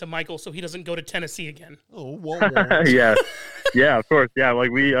can send it to Michael so he doesn't go to Tennessee again. Oh, whoa. yeah, of course, yeah. Like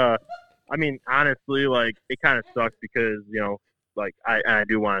we, I mean, honestly, like it kind of sucks because like I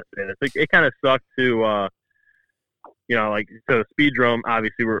do want to say this. Like, it kind of sucks to, so Speedrome,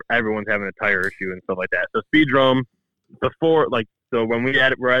 obviously everyone's having a tire issue and stuff like that. So Speedrome before, when we're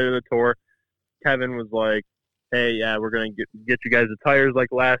at the tour, Kevin was like, hey, yeah, we're going to get you guys the tires like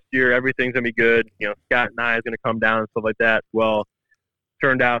last year. Everything's going to be good. Scott and I is going to come down and stuff like that. Well,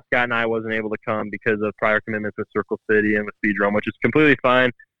 turned out Scott and I wasn't able to come because of prior commitments with Circle City and with Speedrome, which is completely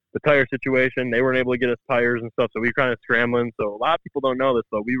fine. The tire situation, they weren't able to get us tires and stuff, so we were kind of scrambling. So a lot of people don't know this,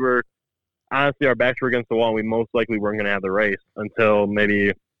 but we were, honestly, our backs were against the wall, and we most likely weren't going to have the race until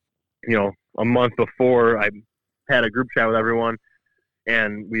maybe, a month before. I had a group chat with everyone,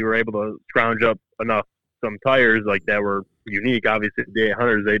 and we were able to scrounge up some tires like that were unique. Obviously, the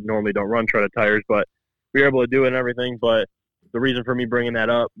D800s, they normally don't run Shredded tires, but we were able to do it and everything. But the reason for me bringing that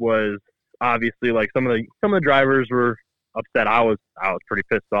up was obviously like some of the drivers were upset. I was pretty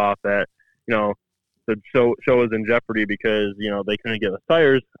pissed off that the show was in jeopardy because they couldn't get us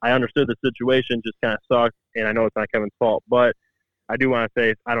tires. I understood the situation just kind of sucked, and I know it's not Kevin's fault, but I do want to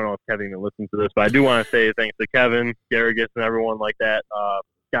say, I don't know if Kevin even listens to this, but I do want to say thanks to Kevin, Garrigus, and everyone like that,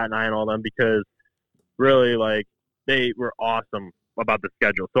 Scott and I and all them, because really, like, they were awesome about the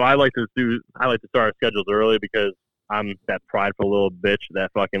schedule. So I like to start our schedules early because I'm that prideful little bitch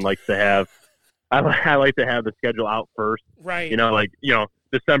that fucking likes to have. I like to have the schedule out first. Right.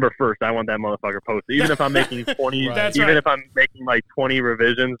 December 1st, I want that motherfucker posted. Even if I'm making 20, if I'm making like 20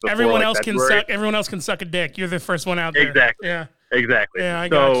 revisions. Before, everyone else can suck. Everyone else can suck a dick. You're the first one out there. Exactly. Yeah. Exactly. Yeah, I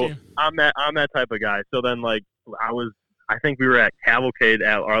got you. I'm that type of guy. So then, like, I think we were at Cavalcade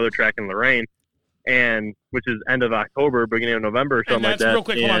at our other track in Lorraine, and which is end of October, beginning of November, or something like that. Real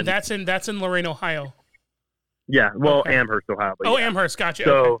quick, hold on. That's in Lorraine, Ohio. Yeah. Well, Amherst, Ohio. But Amherst. Gotcha.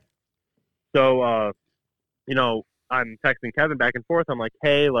 So, I'm texting Kevin back and forth. I'm like,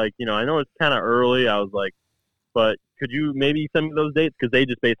 hey, like, I know it's kind of early. I was like, but could you maybe send me those dates? Because they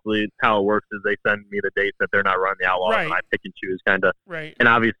just basically, how it works is they send me the dates that they're not running the Outlaws, and I pick and choose kind of. Right. And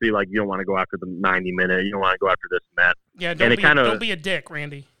obviously, like, you don't want to go after the 90-minute. You don't want to go after this and that. Yeah, don't be a dick,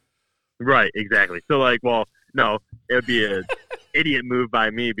 Randy. Right, exactly. So, like, well, no, it would be an idiot move by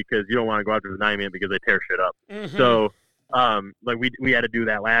me because you don't want to go after the 9-man because they tear shit up. Mm-hmm. So, like, we had to do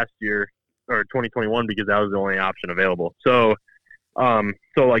that last year, or 2021, because that was the only option available. So,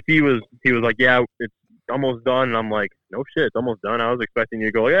 like, he was like, yeah, it's almost done. And I'm like, no shit, it's almost done. I was expecting you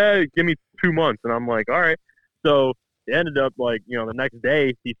to go, yeah, give me 2 months. And I'm like, all right. So it ended up, like, you know, the next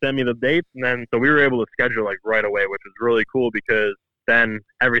day he sent me the dates, and then so we were able to schedule, like, right away, which was really cool because then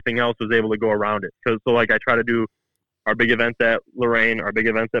everything else was able to go around it. So like, I try to do our big events at Lorain, our big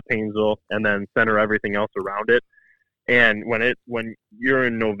events at Painesville, and then center everything else around it. And when you're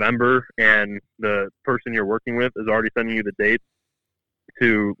in November and the person you're working with is already sending you the dates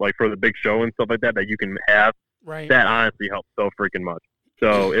to, like, for the big show and stuff like that you can have, right, that honestly helps so freaking much.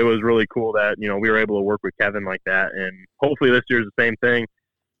 So it was really cool that, you know, we were able to work with Kevin like that. And hopefully this year's the same thing.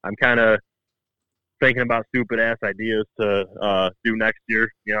 I'm kind of thinking about stupid ass ideas to do next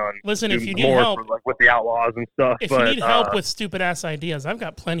year, you know. And listen, if you need help, for, like, with the Outlaws and stuff. If you need help with stupid ass ideas, I've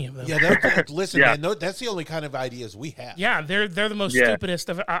got plenty of them. Yeah, listen, man, that's the only kind of ideas we have. Yeah, they're the most stupidest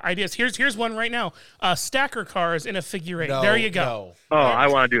of ideas. Here's one right now: stacker cars in a figure eight. No, there you go. No. Oh, I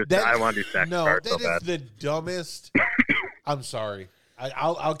want to do stacker cars. No, that is the dumbest. I'm sorry.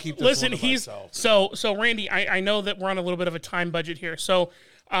 I'll keep this one to myself. So Randy, I know that we're on a little bit of a time budget here. So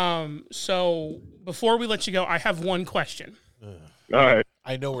before we let you go, I have one question. All right.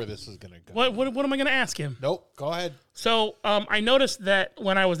 I know where this is going to go. What am I going to ask him? Nope. Go ahead. So I noticed that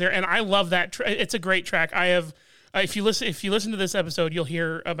when I was there, and I love that. It's a great track. I have. If you listen to this episode, you'll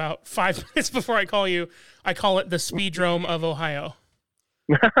hear about 5 minutes before I call you. I call it the Speedrome of Ohio.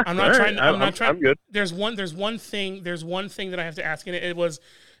 I'm not trying. I'm not trying. I'm good. There's one thing that I have to ask, and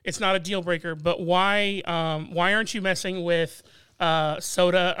it's not a deal breaker. But why aren't you messing with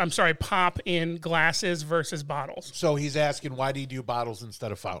pop in glasses versus bottles? So he's asking, why do you do bottles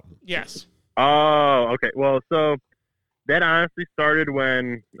instead of fountain? Yes. Oh, okay. Well, so that honestly started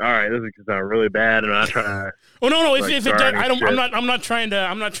when. All right, this is going to sound really bad, and I'm not trying to. Oh no! If it does, I'm not trying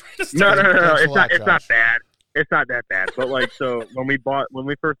to. Start no. It's not bad. It's not that bad. But, like, so when we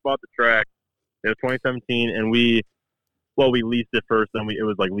first bought the track, it was 2017, and we leased it first, and it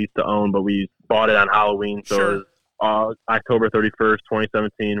was like lease to own, but we bought it on Halloween, so sure. It was October 31st,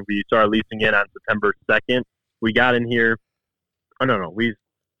 2017. We started leasing it on September 2nd. We got in here. Oh, no. We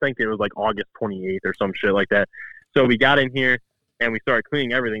think it was like August 28th or some shit like that. So we got in here and we started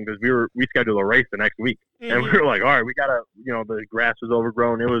cleaning everything because we scheduled a race the next week. Mm-hmm. And we were like, all right, we got to, you know, the grass was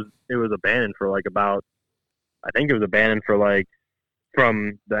overgrown. It was abandoned for like about, I think it was abandoned for like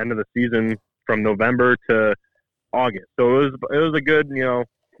from the end of the season from November to August. So it was a good, you know,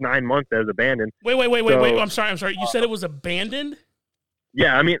 9 months as abandoned. Wait. I'm sorry. You said it was abandoned?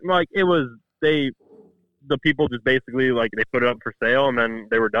 Yeah, I mean, like, it was the people just basically, like, they put it up for sale and then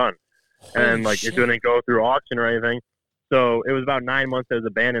they were done. Holy and like shit. It didn't go through auction or anything. So it was about 9 months as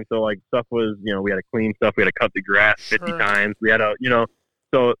abandoned. So, like, stuff was, you know, we had to clean stuff, we had to cut the grass 50 times. We had to, you know,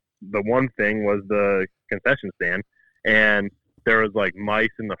 so the one thing was the concession stand, and there was like mice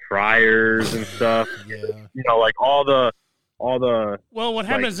in the fryers and stuff. Yeah. You know, like all the. Well, what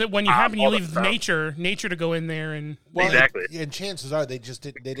happens is that when you leave nature to go in there and. Well, exactly. And chances are they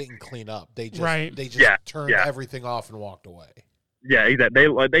didn't clean up. They just turned everything off and walked away. Yeah, exactly.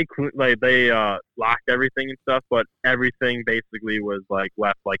 They locked everything and stuff, but everything basically was like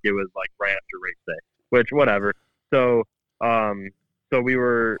left like it was like right after race day, which whatever. So we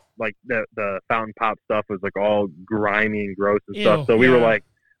were like the fountain pop stuff was like all grimy and gross and stuff. So we were like,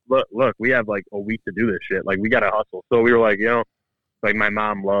 look, we have like a week to do this shit. Like, we gotta hustle. So we were like, you know, like, my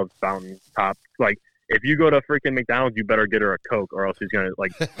mom loves fountain pop. Like, if you go to freaking McDonald's, you better get her a Coke, or else she's gonna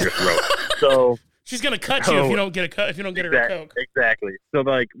like your throat. So. She's gonna cut you if you don't get her a Coke. Exactly. So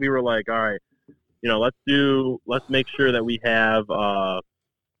like we were like, all right, you know, let's make sure that we have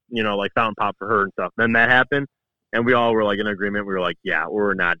you know, like fountain pop for her and stuff. Then that happened, and we all were like in agreement. We were like, yeah,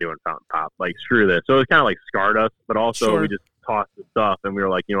 we're not doing fountain pop. Like, screw this. So it kind of like scarred us, but also we just tossed the stuff, and we were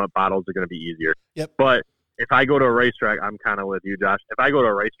like, you know what, bottles are gonna be easier. Yep. But if I go to a racetrack, I'm kind of with you, Josh. If I go to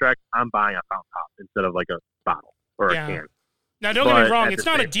a racetrack, I'm buying a fountain pop instead of like a bottle or a can. Now, don't get me wrong; it's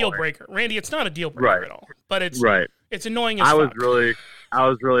not a deal breaker, Randy. It's not a deal breaker at all. But it's It's annoying as fuck. I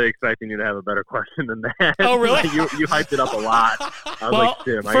was really expecting you to have a better question than that. Oh, really? you hyped it up a lot. I was like,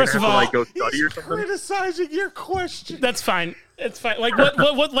 Tim, first of all, like go study or something. Criticizing your question. That's fine. It's fine. Like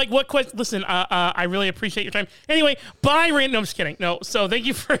what question? Listen, I really appreciate your time. Anyway, bye, Randy. No, I'm just kidding. No, so thank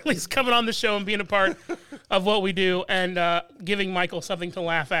you for at least coming on the show and being a part of what we do and giving Michael something to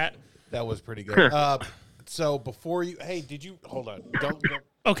laugh at. That was pretty good. So before you, did you hold on? Don't.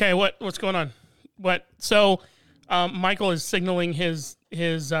 Okay, what's going on? What? So, Michael is signaling his. Get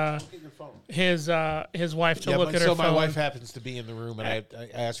your his wife to look at her phone. So my wife happens to be in the room, and I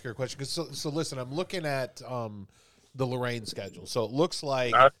ask her a question. So listen, I'm looking at the Lorraine schedule. So it looks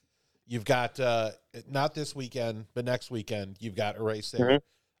like you've got not this weekend, but next weekend you've got a race there.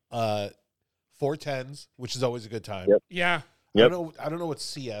 410s, which is always a good time. Yep. Yeah. Yep. I don't know what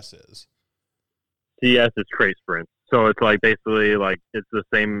CS is. CS is crate sprint. So it's like basically like it's the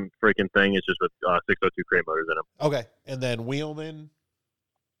same freaking thing. It's just with 602 crate motors in them. Okay. And then Wheelman.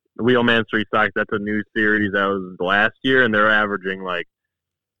 Wheelman Street Stocks, that's a new series that was last year, and they're averaging like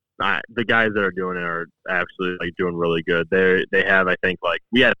the guys that are doing it are actually like doing really good. They have, I think, like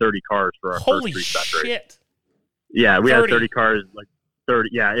we had 30 cars for our first Street Stock race. Yeah, we had 30 cars, like 30.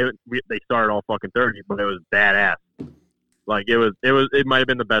 Yeah, they started all fucking 30, but it was badass. Like it might have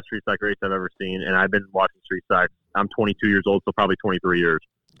been the best Street Stock race I've ever seen, and I've been watching Street Stock. I'm 22 years old, so probably 23 years.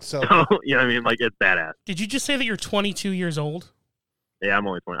 So you know what I mean? Like it's badass. Did you just say that you're 22 years old? Yeah, I'm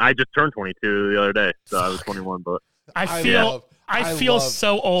only 20. I just turned 22 the other day, so I was 21. But I feel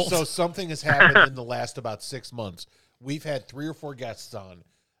so old. So something has happened in the last about 6 months. We've had 3 or 4 guests on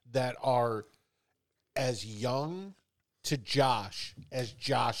that are as young to Josh as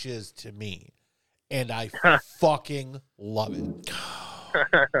Josh is to me, and I fucking love it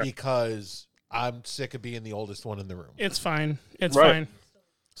because I'm sick of being the oldest one in the room. It's fine. It's fine.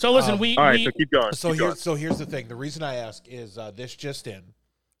 So listen, all right, so keep going. So here's the thing. The reason I ask is this just in.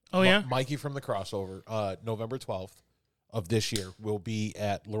 Oh, yeah? Mikey from the crossover, November 12th of this year, will be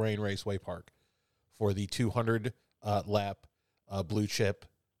at Lorraine Raceway Park for the 200 lap blue chip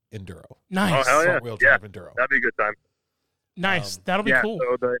enduro. Nice. Oh, hell yeah. Front-wheel drive enduro. That'd be a good time. Nice. That'll be cool.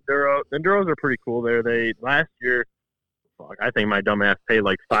 So the enduros are pretty cool there. They last year, I think my dumbass paid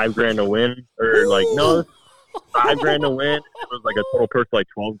like $5,000 to win, or like no, $5,000 to win. It was like a total purse like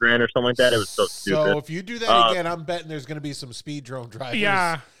 $12,000 or something like that. It was so stupid. So if you do that again, I'm betting there's going to be some speed drone drivers.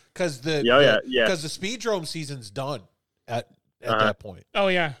 Yeah, because the speed drone season's done at that point. Oh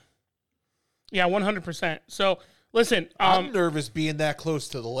yeah, 100%. So listen, I'm nervous being that close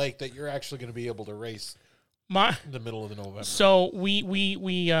to the lake that you're actually going to be able to race in the middle of the November. So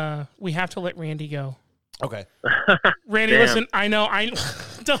we have to let Randy go. Okay. Randy, listen, I know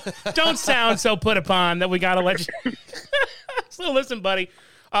don't sound so put upon that we got to let you. So listen, buddy,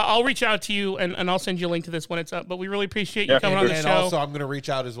 I'll reach out to you and I'll send you a link to this when it's up, but we really appreciate you coming on the show. And also I'm going to reach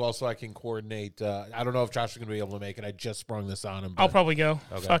out as well so I can coordinate. I don't know if Josh is going to be able to make it. I just sprung this on him. I'll probably go.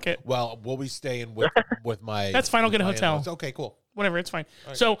 Okay. Fuck it. Well, we'll be staying with my... That's fine. I'll get a hotel. In-laws. Okay, cool. Whatever. It's fine.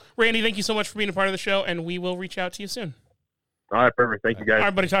 Right. So Randy, thank you so much for being a part of the show, and we will reach out to you soon. All right, perfect. Thank you, guys. All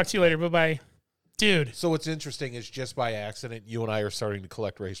right, buddy. Talk to you later. Bye-bye. Dude. So what's interesting is just by accident, you and I are starting to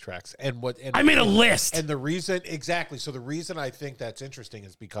collect racetracks. And I made a list. And the reason, exactly. So the reason I think that's interesting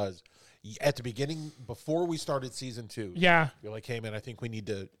is because at the beginning, before we started season 2, you're like, hey, man, I think we need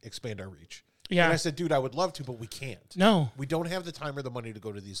to expand our reach. Yeah. And I said, dude, I would love to, but we can't. No. We don't have the time or the money to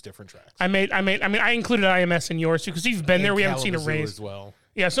go to these different tracks. I included IMS in yours too because you've been there. We haven't seen a race as well.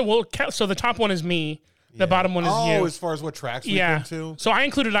 Yeah. So the top one is me. The bottom one is you. Oh, as far as what tracks we've been to? So I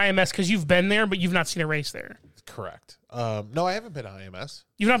included IMS because you've been there, but you've not seen a race there. Correct. No, I haven't been to IMS.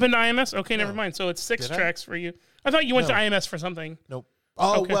 You've not been to IMS? Okay, never mind. So it's 6 tracks for you. I thought you went to IMS for something. Nope.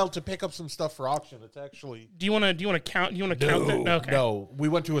 Oh, well, to pick up some stuff for auction. It's actually... Do you want to count? Do you want to count that? Okay. No, we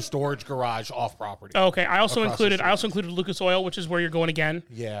went to a storage garage off property. Okay. I also included Lucas Oil, which is where you're going again.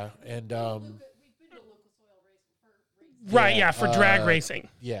 Yeah, and Right, for drag racing.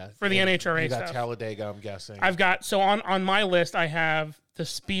 Yeah. For the NHRA stuff. You got stuff. Talladega, I'm guessing. I've got, so on my list, I have the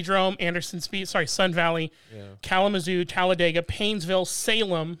Speedrome, Sun Valley, Kalamazoo, Talladega, Painesville,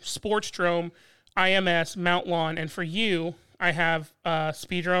 Salem, Sportsdrome, IMS, Mount Lawn. And for you, I have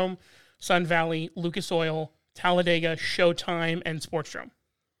Speedrome, Sun Valley, Lucas Oil, Talladega, Showtime, and Sportsdrome.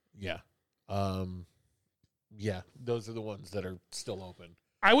 Yeah. Those are the ones that are still open.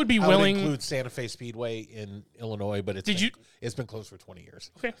 I would be willing. I would include Santa Fe Speedway in Illinois, but it's been closed for 20 years.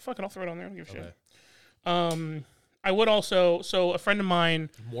 Okay, fuck it, I'll throw it on there. I don't give a shit. I would also, so a friend of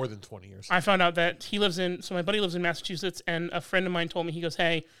mine, more than 20 years. I found out that so my buddy lives in Massachusetts, and a friend of mine told me, he goes,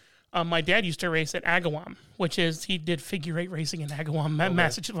 hey, my dad used to race at Agawam, which is, he did figure 8 racing in Agawam,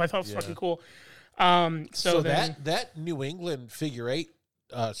 Massachusetts. I thought it was fucking cool. So that New England figure 8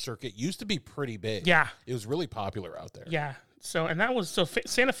 circuit used to be pretty big. Yeah. It was really popular out there. Yeah. So, and that was,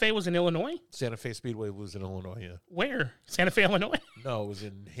 Santa Fe was in Illinois? Santa Fe Speedway was in Illinois, yeah. Where? Santa Fe, Illinois? No, it was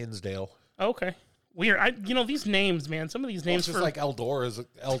in Hinsdale. Okay. Weird. These names, man, some of these names it's just like Eldora is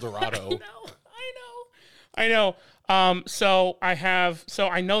El Dorado. I know. So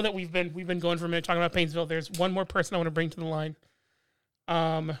I know that we've been going for a minute talking about Painesville. There's one more person I want to bring to the line.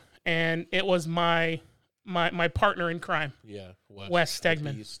 And it was my partner in crime. Yeah. Wes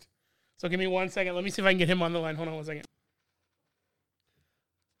Stegman. So give me 1 second. Let me see if I can get him on the line. Hold on 1 second.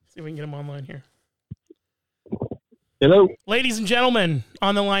 See if we can get him online here. Hello. Ladies and gentlemen,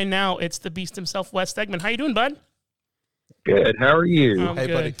 on the line now, it's the beast himself, Wes Stegman. How you doing, bud? Good. How are you? Hey,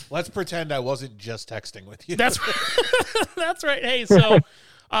 good. buddy. Let's pretend I wasn't just texting with you. That's that's right. Hey,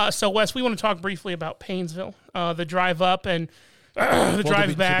 so Wes, we want to talk briefly about Painesville, the drive up and the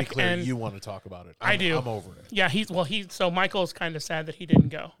drive back. To be clear, and you want to talk about it. I do. I'm over it. Yeah, so Michael's kind of sad that he didn't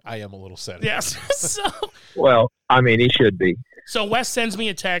go. I am a little sad. Yes. Well, I mean, he should be. So Wes sends me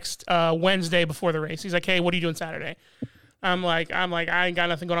a text Wednesday before the race. He's like, "Hey, what are you doing Saturday?" I'm like, I ain't got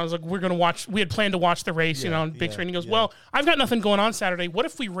nothing going on. I was like, we're gonna watch. We had planned to watch the race, on big screen. He goes, well, I've got nothing going on Saturday. What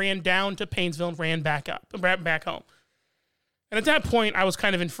if we ran down to Painesville and ran back home? And at that point, I was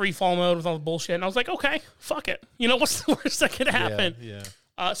kind of in free fall mode with all the bullshit, and I was like, okay, fuck it. What's the worst that could happen?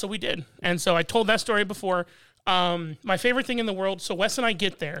 Yeah. So we did, and so I told that story before. My favorite thing in the world. So Wes and I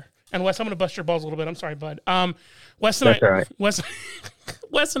get there, and Wes, I'm gonna bust your balls a little bit. I'm sorry, bud. Wes and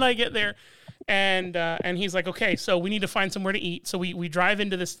I get there. And he's like, okay, so we need to find somewhere to eat. So we drive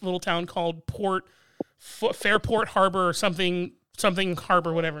into this little town called Fairport Harbor or something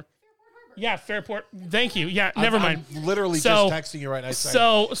Harbor, whatever. Yeah, Fairport. Thank you. Yeah, never mind. I'm literally just texting you right now.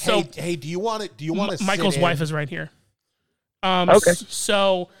 Hey, do you want it? Do you want to? Michael's wife is right here. Okay.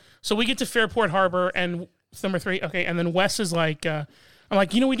 So we get to Fairport Harbor and it's number 3. Okay, and then Wes is like, I'm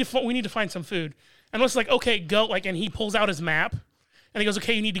like, we need to find some food. And Wes is like, okay, go. And he pulls out his map, and he goes,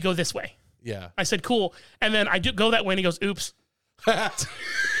 okay, you need to go this way. Yeah. I said, cool. And then I do go that way, and he goes, oops. And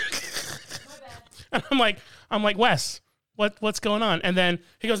I'm like, Wes, what's going on? And then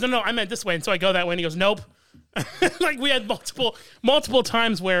he goes, no, I meant this way. And so I go that way, and he goes, nope. Like we had multiple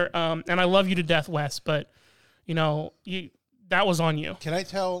times where, and I love you to death, Wes, but that was on you. Can I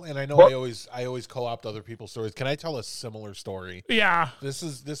tell? And I know I always co-opt other people's stories. Can I tell a similar story? Yeah. This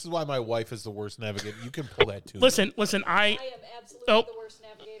is why my wife is the worst navigator. You can pull that too. Listen. I am absolutely the worst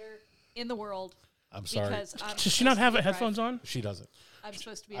navigator in the world. I'm sorry. Does she not have headphones on? She doesn't. I'm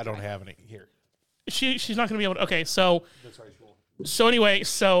supposed to be. I don't have any here. She's not going to be able to. Okay, so. That's right. She won't. So anyway,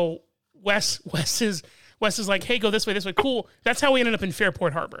 Wes is like, hey, go this way, Cool. That's how we ended up in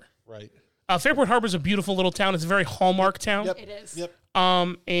Fairport Harbor. Right. Fairport Harbor is a beautiful little town. It's a very hallmark town. Yep. It is. Yep.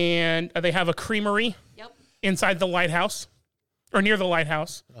 And they have a creamery. Yep. Inside the lighthouse, or near the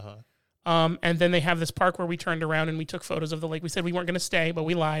lighthouse. Uh-huh. And then they have this park where we turned around and we took photos of the lake. We said we weren't going to stay, but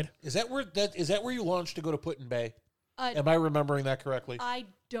we lied. Is that where you launched to go to Put-in Bay? Am I remembering that correctly? I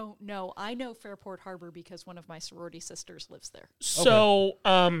don't know. I know Fairport Harbor because one of my sorority sisters lives there. So,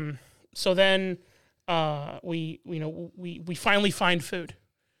 so then we finally find food.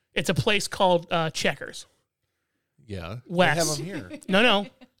 It's a place called Checkers. Yeah. Wes. I have them here. No,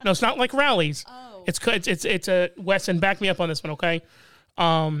 it's not like Rallies. Oh. It's a Wes, and back me up on this one, okay?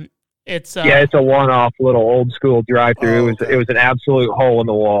 It's it's a one-off little old school drive-through. Okay. It was an absolute hole in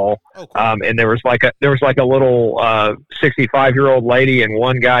the wall. Oh, cool. And there was like a little 65-year-old lady and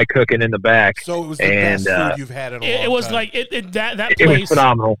one guy cooking in the back. So it was the best food you've had in a long time. It was like that place. It was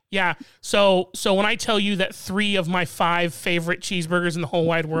phenomenal. Yeah. So when I tell you that 3 of my 5 favorite cheeseburgers in the whole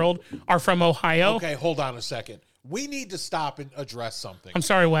wide world are from Ohio. Okay, hold on a second. We need to stop and address something. I'm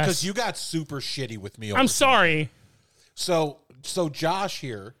sorry, Wes. Because you got super shitty with me. I'm sorry. So Josh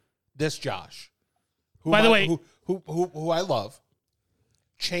here, this Josh, who I love,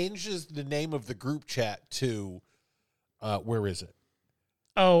 changes the name of the group chat to, where is it?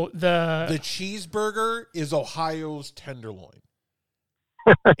 Oh, the cheeseburger is Ohio's tenderloin.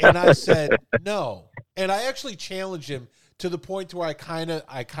 And I said no, and I actually challenged him to the point to where I kind of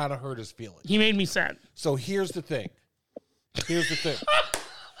hurt his feelings. He made me sad. So here's the thing.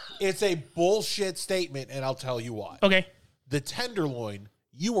 It's a bullshit statement, and I'll tell you why. Okay. The tenderloin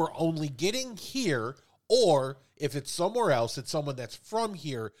you are only getting here, or if it's somewhere else, it's someone that's from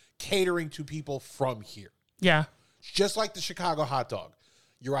here catering to people from here. Yeah. Just like the Chicago hot dog.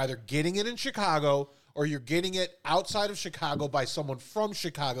 You're either getting it in Chicago or you're getting it outside of Chicago by someone from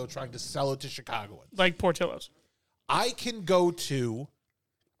Chicago trying to sell it to Chicagoans. Like Portillo's. I can go to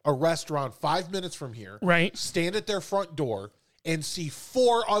a restaurant 5 minutes from here, right? Stand at their front door and see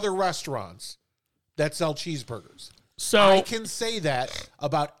 4 other restaurants that sell cheeseburgers. So I can say that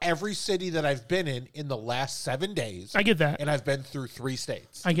about every city that I've been in the last 7 days. I get that. And I've been through 3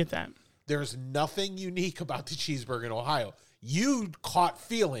 states. I get that. There's nothing unique about the cheeseburger in Ohio. You caught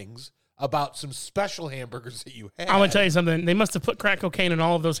feelings about some special hamburgers that you had. I'm going to tell you something. They must have put crack cocaine in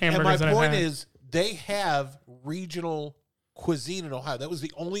all of those hamburgers. And my point is, they have regional cuisine in Ohio. That was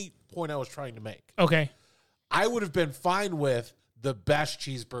the only point I was trying to make. Okay. I would have been fine with the best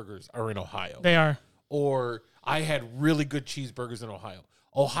cheeseburgers are in Ohio. They are. Or I had really good cheeseburgers in Ohio.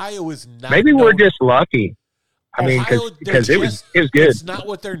 Ohio is not. Maybe we're just lucky. I mean, because it was good. It's not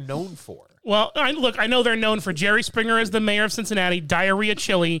what they're known for. Well, I know they're known for Jerry Springer as the mayor of Cincinnati, diarrhea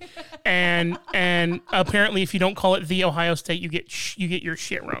chili, and apparently if you don't call it the Ohio State, you get your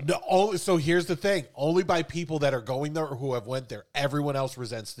shit wrong. So here's the thing: only by people that are going there or who have went there, everyone else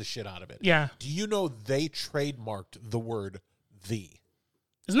resents the shit out of it. Yeah. Do you know they trademarked the word "the"?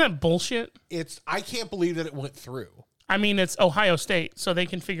 Isn't that bullshit? I can't believe that it went through. I mean, it's Ohio State, so they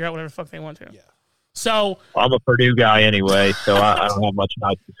can figure out whatever the fuck they want to. Yeah. So I'm a Purdue guy anyway, so I don't have much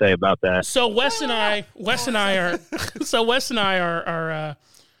nice to say about that. So Wes and I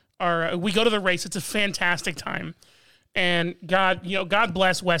are we go to the race. It's a fantastic time, and God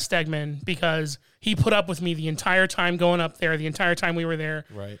bless Wes Stegman because he put up with me the entire time going up there, the entire time we were there,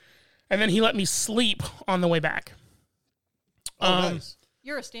 right? And then he let me sleep on the way back. Nice.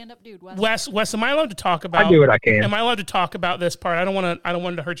 You're a stand-up dude, Wes. Wes, am I allowed to talk about? I do what I can. Am I allowed to talk about this part? I don't want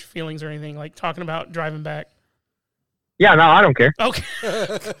it to hurt your feelings or anything. Like talking about driving back. Yeah, no, I don't care. Okay.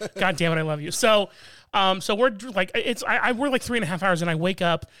 God damn it, I love you. So we're like we're like 3.5 hours, and I wake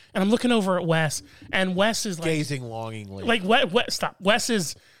up and I'm looking over at Wes, and Wes is like gazing longingly. Like stop. Wes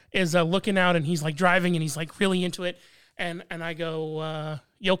is looking out, and he's like driving, and he's like really into it, and I go,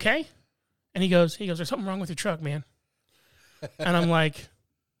 you okay? And he goes, there's something wrong with your truck, man. And I'm like,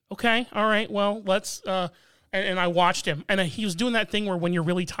 okay, all right, well, let's, and I watched him, and he was doing that thing where when you're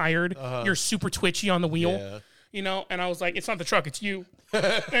really tired, you're super twitchy on the wheel, and I was like, it's not the truck, it's you.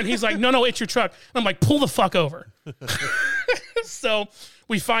 And he's like, no, it's your truck. And I'm like, pull the fuck over. So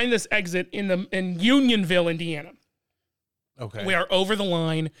we find this exit in Unionville, Indiana. Okay. We are over the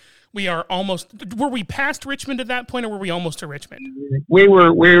line. We are were we past Richmond at that point, or were we almost to Richmond? We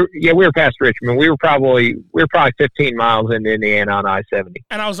were past Richmond. We were probably 15 miles into Indiana on I-70.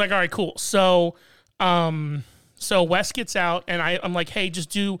 And I was like, all right, cool. So Wes gets out, and I'm like, hey, just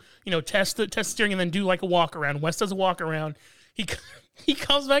do, test the steering and then do like a walk around. Wes does a walk around. He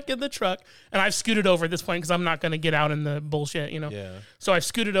comes back in the truck, and I've scooted over at this point because I'm not going to get out in the bullshit, Yeah. So I've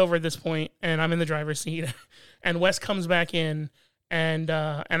scooted over at this point, and I'm in the driver's seat, and Wes comes back in. And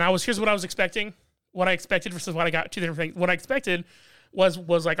here's what I was expecting. What I expected versus what I got, two different things. What I expected was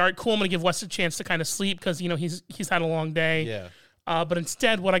like, all right, cool, I'm going to give Wes a chance to kind of sleep because, he's had a long day. Yeah. But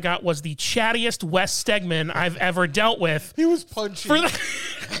instead, what I got was the chattiest Wes Stegman I've ever dealt with. He was punchy. For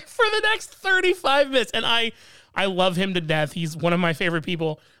the next 35 minutes. And I love him to death. He's one of my favorite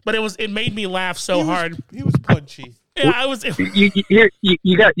people. But it made me laugh so hard. He was punchy. Yeah, I was.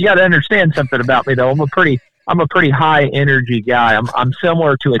 You got to understand something about me, though. I'm a pretty high energy guy. I'm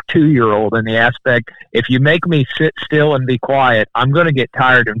similar to a 2-year-old in the aspect, if you make me sit still and be quiet, I'm going to get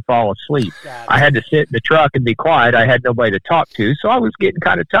tired and fall asleep. I had to sit in the truck and be quiet. I had nobody to talk to, so I was getting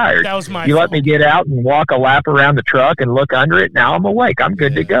kind of tired. That was my You fault. let me get out and walk a lap around the truck and look under it. Now I'm awake. I'm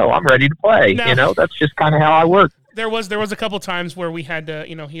good to go. I'm ready to play. Now, that's just kind of how I work. There was a couple times where we had to,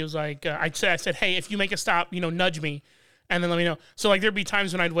 he was like, I said, hey, if you make a stop, nudge me, and then let me know. So like there'd be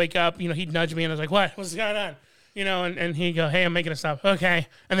times when I'd wake up, he'd nudge me, and I was like, what's going on? And he'd go, hey, I'm making a stop. Okay.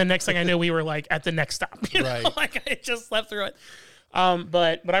 And then next thing I knew, we were like at the next stop. Right. Like I just slept through it.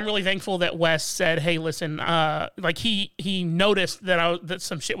 But I'm really thankful that Wes said, hey, listen, like he noticed that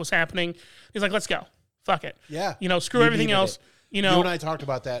some shit was happening. He's like, let's go. Fuck it. Yeah. Screw everything else. You and I talked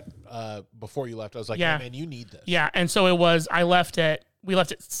about that before you left. I was like, yeah. Hey, man, you need this. Yeah. And so it was, I left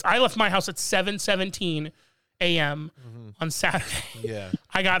my house at 7:17 a.m. on Saturday. Yeah.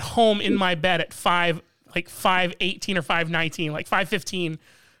 I got home in my bed at 5:18 or 5:19, like 5:15,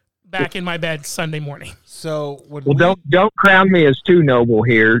 back in my bed Sunday morning. So don't crown me as too noble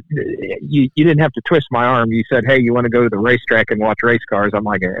here. You didn't have to twist my arm. You said, hey, you want to go to the racetrack and watch race cars? I'm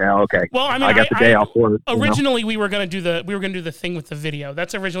like, yeah, okay. Well, I mean, I got the day off work. Originally, we were going to do the thing with the video.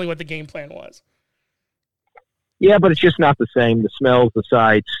 That's originally what the game plan was. Yeah, but it's just not the same. The smells, the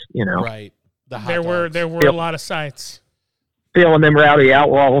sights, Right. There were a lot of sights. Feeling them rowdy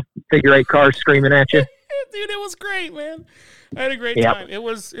outlaw figure 8 cars screaming at you. Dude, it was great, man. I had a great time. It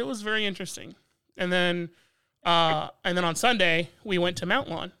was very interesting. And then on Sunday we went to Mount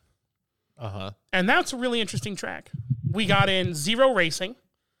Lawn. And that's a really interesting track. We got in 0 racing.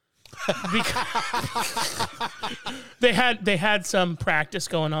 They had some practice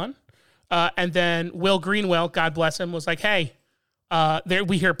going on. And then Will Greenwell, God bless him, was like, hey,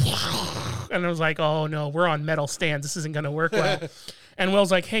 we hear and I was like, oh no, we're on metal stands. This isn't going to work well. And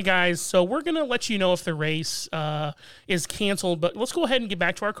Will's like, hey guys, so we're going to let you know if the race is canceled, but let's go ahead and get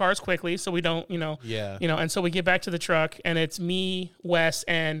back to our cars quickly so we don't, and so we get back to the truck, and it's me, Wes,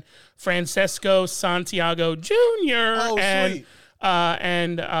 and Francesco Santiago Jr. Oh, and,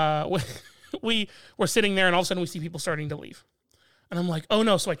 sweet. We were sitting there, and all of a sudden we see people starting to leave. And I'm like, oh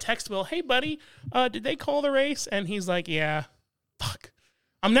no. So I text Will, hey buddy, did they call the race? And he's like, yeah, fuck.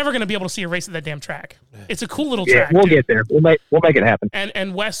 I'm never going to be able to see a race at that damn track. It's a cool little track. We'll dude. get there. We'll make it happen.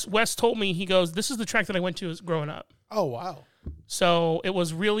 And Wes told me, he goes, this is the track that I went to as growing up. Oh, wow. So it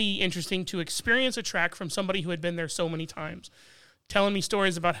was really interesting to experience a track from somebody who had been there so many times, telling me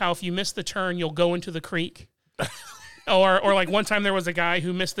stories about how if you miss the turn, you'll go into the creek. or like one time there was a guy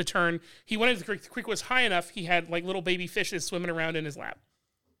who missed the turn. He went into the creek. The creek was high enough. He had like little baby fishes swimming around in his lap.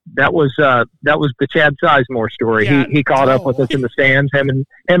 That was the Chad Sizemore story. Yeah. He caught up with us in the stands, him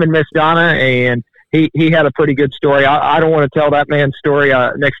and Miss Donna, and he had a pretty good story. I don't want to tell that man's story.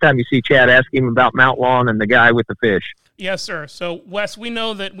 Next time you see Chad, ask him about Mount Lawn and the guy with the fish. Yes, sir. So Wes, we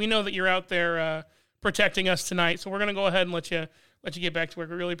know that you're out there protecting us tonight. So we're gonna go ahead and let you get back to work.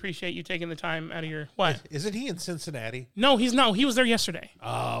 We really appreciate you taking the time out of your what? Isn't he in Cincinnati? No, he's not. He was there yesterday.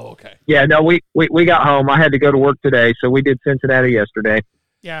 Oh, okay. Yeah, no, we got home. I had to go to work today, so we did Cincinnati yesterday.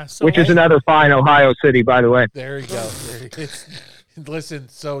 Yeah, so which is another fine Ohio city, by the way. There you go. Listen,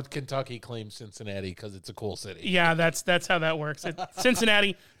 so Kentucky claims Cincinnati because it's a cool city. Yeah, that's how that works.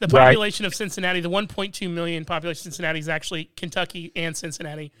 Cincinnati, the population of Cincinnati, the 1.2 million population of Cincinnati is actually Kentucky and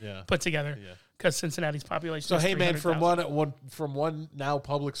Cincinnati put together. Because Cincinnati's population. So is hey, man, from 300,000. one now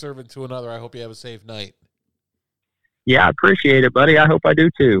public servant to another, I hope you have a safe night. Yeah, I appreciate it, buddy. I hope I do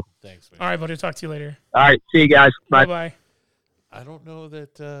too. Thanks, man. All right, buddy. Talk to you later. All right, see you guys. Bye. Bye. I don't know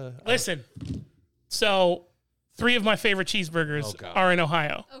that. Listen, so 3 of my favorite cheeseburgers are in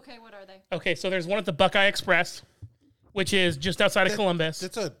Ohio. Okay, what are they? Okay, so there's one at the Buckeye Express, which is just outside of Columbus.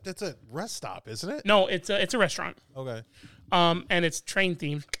 That's a rest stop, isn't it? No, it's a restaurant. Okay. And it's train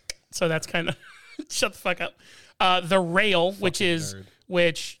themed, so that's kind of shut the fuck up. The Rail,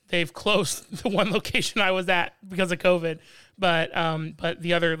 which they've closed the one location I was at because of COVID, but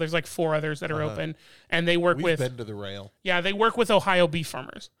the other, there's like 4 others that are open, and they work We've been to the Rail. Yeah, they work with Ohio beef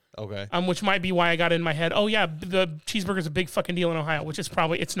farmers. Okay. Which might be why I got in my head, oh yeah, the cheeseburger's a big fucking deal in Ohio, which is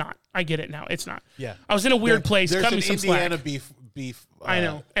probably, it's not. I get it now. It's not. Yeah. I was in a weird place. There's Cut an me some Indiana slack. beef. I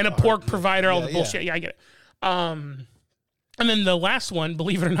know. And a pork provider, all the bullshit. Yeah, I get it. And then the last one,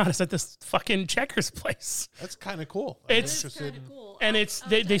 believe it or not, is at this fucking Checkers place. That's kind of cool. It's kind of cool. And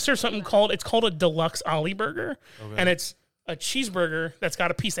they serve something called a deluxe Ollie burger, and it's a cheeseburger that's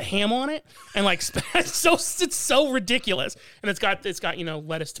got a piece of ham on it, and like it's so ridiculous. And it's got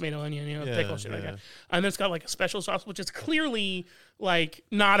lettuce, tomato, onion, pickle shit like that. And then it's got like a special sauce, which is clearly like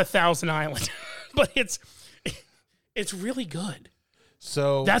not a Thousand Island, but it's really good.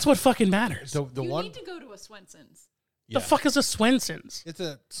 So that's what fucking matters. So you need to go to a Swenson's. Yeah. The fuck is a Swenson's?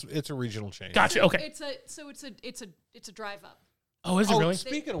 It's a regional chain. Gotcha. Okay. It's a drive up. Oh, is it really?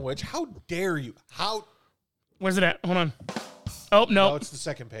 Speaking of which, how dare you? Where's it at? Hold on. Oh no. No, it's the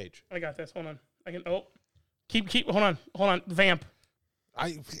second page. I got this. Hold on. I can. Oh, keep. Hold on. Vamp.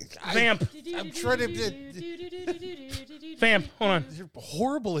 Vamp. I'm trying to. Vamp. Hold on. You're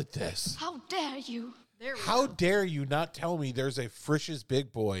horrible at this. How dare you? How dare you not tell me there's a Frisch's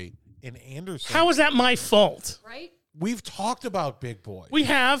Big Boy in Anderson? How is that my fault? Right? We've talked about Big Boy. We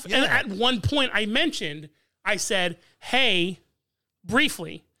have, and at one point I said, hey,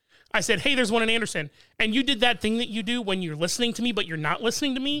 briefly, there's one in Anderson. And you did that thing that you do when you're listening to me, but you're not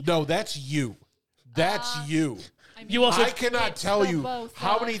listening to me. No, that's you. That's you. I cannot tell you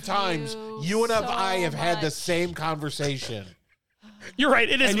how many times you and I have had the same conversation. You're right.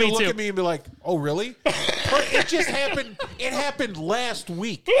 It is me too. And you look at me and be like, oh, really? It just happened. It happened last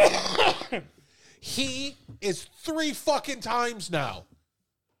week. He is 3 fucking times now.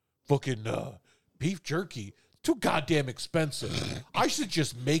 Fucking beef jerky. Too goddamn expensive. I should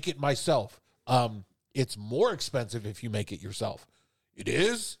just make it myself. It's more expensive if you make it yourself. It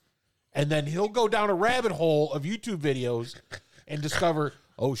is. And then he'll go down a rabbit hole of YouTube videos and discover,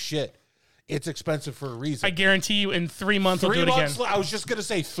 oh shit, it's expensive for a reason. I guarantee you in 3 months he'll do it again. I was just going to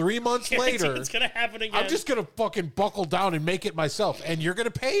say 3 months later. It's going to happen again. I'm just going to fucking buckle down and make it myself. And you're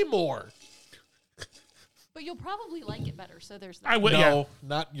going to pay more. But you'll probably like it better, so there's that. I would. No,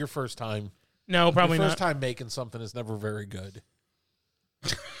 not your first time. No, probably not. Your first time making something is never very good.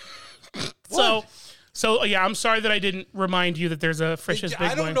 So yeah, I'm sorry that I didn't remind you that there's a Frisch's Big Boy.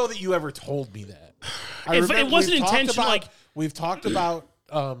 I don't know that you ever told me that. It wasn't intentional. We've talked about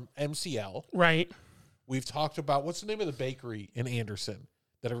MCL. Right. We've talked about, what's the name of the bakery in Anderson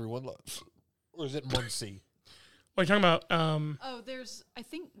that everyone loves? Or is it Muncie? What are you talking about?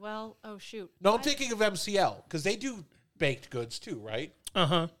 Oh, shoot. No, I'm thinking of MCL, because they do baked goods too, right?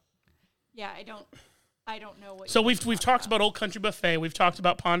 Uh-huh. Yeah, I don't know what. So we've talked about Old Country Buffet. We've talked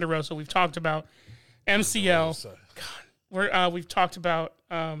about Ponderosa. We've talked about MCL. God, we've talked about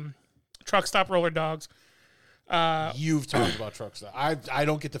Truck Stop Roller Dogs. You've talked about truck stuff. I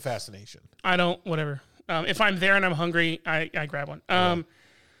don't get the fascination. I don't. Whatever. If I'm there and I'm hungry, I grab one. Can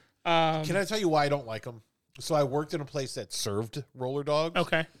I tell you why I don't like them? So I worked in a place that served roller dogs.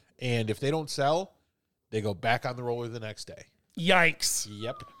 Okay. And if they don't sell, they go back on the roller the next day. Yikes.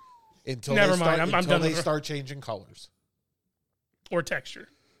 Yep. Until Never they start, mind. I'm until done they with it. start changing colors Or texture.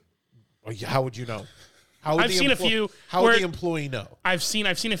 Oh, yeah, how would you know? How would I've seen a few. How would the employee know? I've seen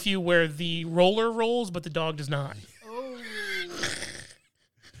a few where the roller rolls, but the dog does not. Oh.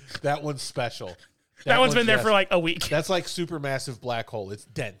 That one's special. That one's been there for like a week. That's like supermassive black hole. It's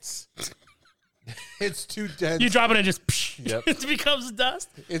dense. It's too dense. You drop it and just Yep. it becomes dust.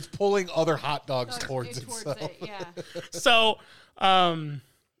 It's pulling other hot dogs towards itself. It, yeah. So,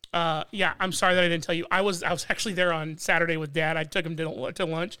 yeah, I'm sorry that I didn't tell you. I was actually there on Saturday with Dad. I took him to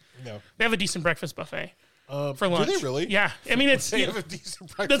lunch. No. They have a decent breakfast buffet for lunch. Do they really? Yeah. I mean, it's They have a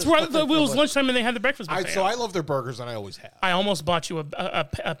decent breakfast. that's where buffet it was for lunchtime and they had the breakfast buffet. So I love their burgers, and I always have. I almost bought you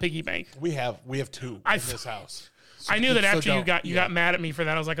a piggy bank. We have two in this house. I knew that after you don't- got mad at me for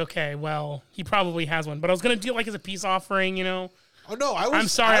that. I was like, okay, well, he probably has one, but I was gonna do it like as a peace offering, you know. Oh no, I'm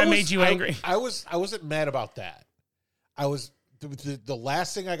sorry I made you angry. I wasn't mad about that. I was the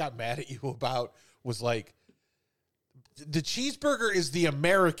last thing I got mad at you about was like the cheeseburger is the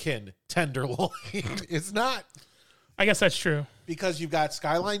American tenderloin. It's not. I guess that's true. Because you've got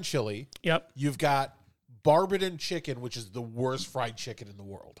Skyline chili. Yep. You've got Barberton chicken, which is the worst fried chicken in the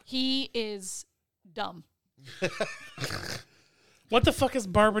world. He is dumb. What the fuck is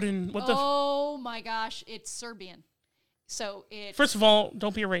Barberton? What the? Oh my gosh, it's Serbian. So it. First of all,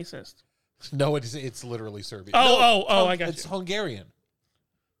 don't be a racist. No, it's literally Serbian. Oh, I got It's you. Hungarian.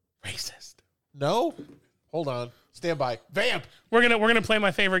 Racist. No? Hold on. Stand by. Vamp. We're gonna play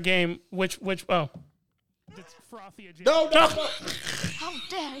my favorite game. Which oh, it's frothy. No. How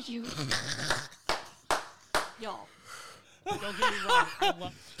dare you? Y'all. Don't get me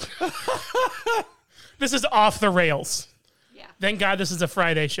wrong. This is off the rails. Yeah. Thank God this is a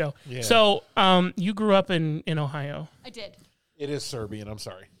Friday show. Yeah. So, you grew up in Ohio. I did. It is Serbian. I'm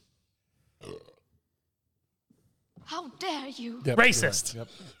sorry. How dare you? Yep, Racist. Yep.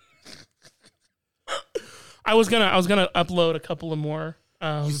 I was gonna upload a couple of more.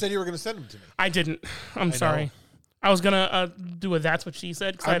 You said you were going to send them to me. I didn't. I'm sorry. know. I was gonna do a that's what she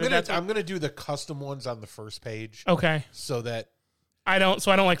said. I'm going to do the custom ones on the first page. Okay. So that I don't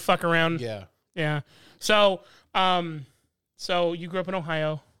like fuck around. yeah. Yeah. So, so you grew up in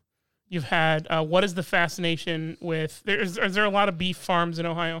Ohio. You've had what is the fascination with? Is there a lot of beef farms in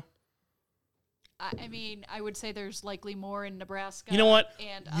Ohio? I mean, I would say there's likely more in Nebraska. You know what?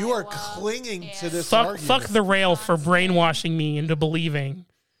 And You are Iowa clinging to and- this Fuck argument. the rail for brainwashing me into believing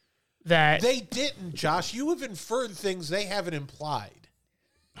that. They didn't, Josh. You have inferred things they haven't implied.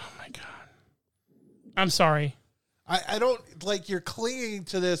 Oh my God. I'm sorry. I don't like you're clinging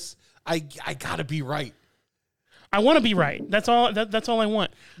to this. I got to be right. I want to be right. That's all. That's all I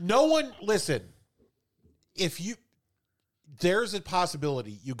want. No one listen. There's a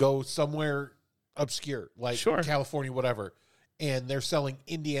possibility you go somewhere obscure like Sure. California, whatever, and they're selling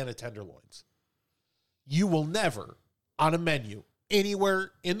Indiana tenderloins. You will never on a menu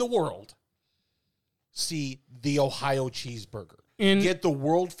anywhere in the world see the Ohio cheeseburger. Get the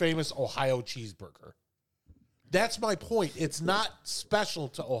world famous Ohio cheeseburger. That's my point. It's not special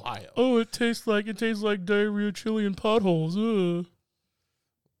to Ohio. Oh, it tastes like diarrhea, chili, and potholes. Ugh.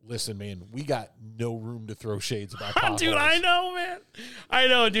 Listen, man, we got no room to throw shades about potholes. Dude, I know, man. I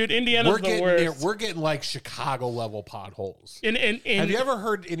know, dude. Indiana's the worst. We're getting like Chicago level potholes. In Have you ever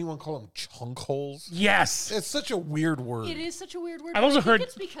heard anyone call them chunk holes? Yes. It's such a weird word. It is such a weird word. I've also but I think heard-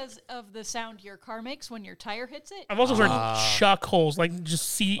 it's because of the sound your car makes when your tire hits it. I've also heard chuck holes, like just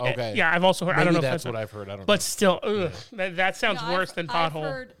see. Okay. Yeah, I've also heard. Maybe I don't know if that's that's what I've heard. I don't know. But still, ugh, that sounds No, worse than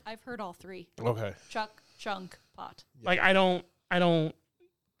pothole. I've heard all three. Okay. Chuck, chunk, pot. Like I don't.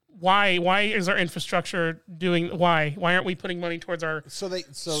 Why is our infrastructure doing? Why aren't we putting money towards our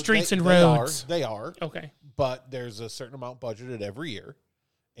streets and roads? They are. Okay. But there's a certain amount budgeted every year.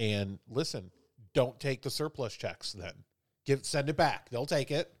 And listen, don't take the surplus checks then. Send it back. They'll take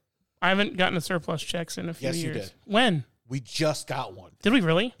it. I haven't gotten a surplus checks in a few Yes, years. you did. When? We just got one. Did we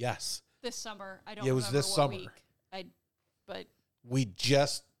really? Yes. This summer. I don't It was remember this what summer. week. But We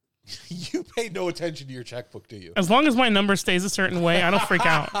just you pay no attention to your checkbook, do you? As long as my number stays a certain way, I don't freak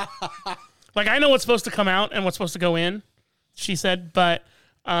out. Like I know what's supposed to come out and what's supposed to go in, she said, but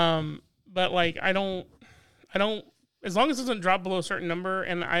like I don't as long as it doesn't drop below a certain number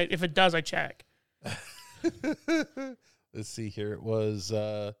and if it does, I check. Let's see here. It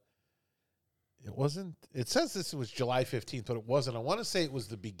wasn't it says this was July 15th, but it wasn't. I want to say it was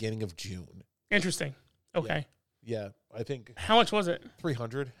the beginning of June. Interesting. Okay. Yeah, I think. How much was it?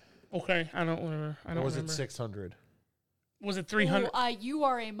 300. Okay, I don't remember. Or was it 600? Was it 300? You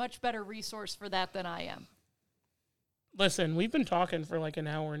are a much better resource for that than I am. Listen, we've been talking for like an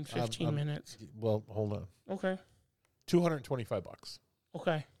hour and 15 minutes. Well, hold on. Okay. $225.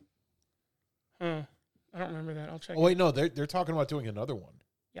 Okay. Huh. I don't remember that. I'll check. Oh wait, no, they're talking about doing another one.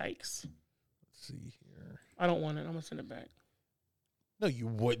 Yikes. Let's see here. I don't want it. I'm gonna send it back. No, you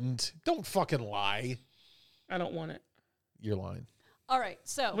wouldn't. Don't fucking lie. I don't want it. You're lying. All right,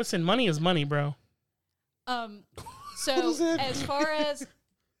 so listen, money is money, bro. So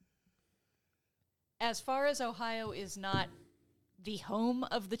as far as Ohio is not the home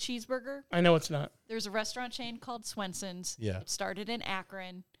of the cheeseburger, I know it's not. There's a restaurant chain called Swenson's. Yeah. It started in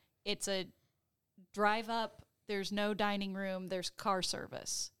Akron. It's a drive up. There's no dining room. There's car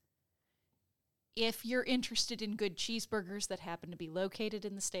service. If you're interested in good cheeseburgers that happen to be located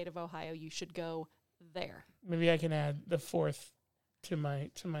in the state of Ohio, you should go there. Maybe I can add the fourth to my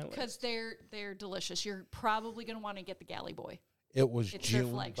list. Because they're delicious. You're probably going to want to get the Galley Boy. It was It's their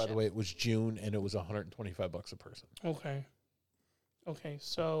June, by flagship. the way. It was June, and it was $125 a person. Okay,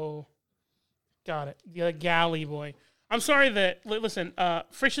 so got it. The Galley Boy. I'm sorry that, listen,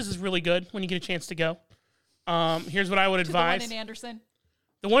 Frisch's is really good when you get a chance to go. Here's what I would advise. The one in Anderson?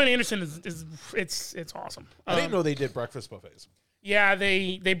 The one in Anderson is it's awesome. I didn't know they did breakfast buffets. Yeah,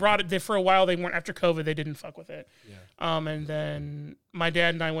 they brought it for a while. They weren't, after COVID, they didn't fuck with it. Yeah. And then my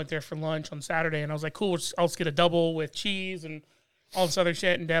dad and I went there for lunch on Saturday, and I was like, cool, I'll just get a double with cheese and all this other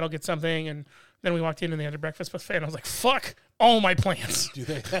shit, and Dad will get something. And then we walked in and they had a breakfast buffet, and I was like, fuck all my plans. Do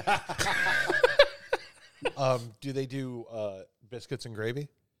they? Do they do biscuits and gravy?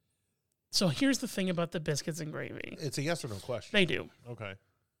 So here's the thing about the biscuits and gravy. It's a yes or no question. They do. Okay.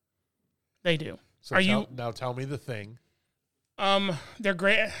 They do. So now tell me the thing. They're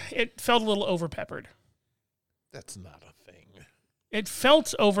great. It felt a little over peppered. That's not a thing. It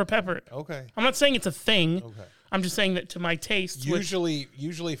felt over peppered. Okay. I'm not saying it's a thing. Okay. I'm just saying that to my taste. Usually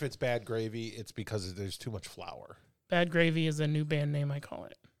if it's bad gravy, it's because there's too much flour. Bad Gravy is a new band name, I call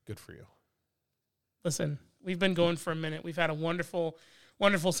it. Good for you. Listen, we've been going for a minute. We've had a wonderful,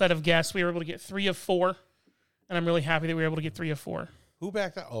 wonderful set of guests. We were able to get 3 of 4, and I'm really happy that we were able to get 3 of 4. Who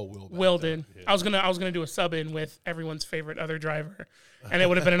backed that? Oh, Will. Will did. Yeah. I was gonna do a sub in with everyone's favorite other driver, and it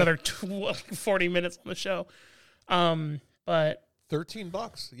would have been another 40 minutes on the show. But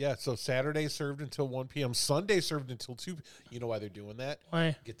 $13. Yeah. So Saturday served until 1 p.m. Sunday served until 2. You know why they're doing that?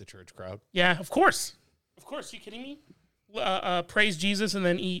 Why? Get the church crowd. Yeah, of course. Of course. Are you kidding me? Praise Jesus and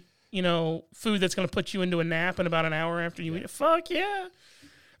then eat, food that's gonna put you into a nap in about an hour after you eat it. Fuck yeah.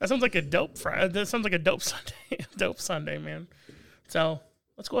 That sounds like a dope Friday. That sounds like a dope Sunday. Dope Sunday, man. So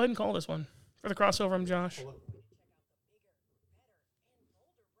let's go ahead and call this one. For the crossover, I'm Josh.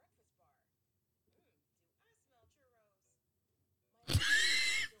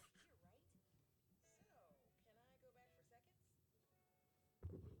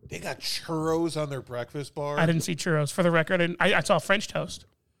 They got churros on their breakfast bar. I didn't see churros. For the record, I saw French toast.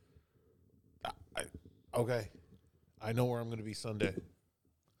 Okay. I know where I'm going to be Sunday.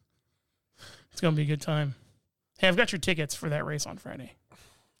 It's going to be a good time. Hey, I've got your tickets for that race on Friday.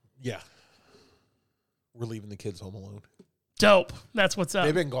 Yeah. We're leaving the kids home alone. Dope. That's what's up.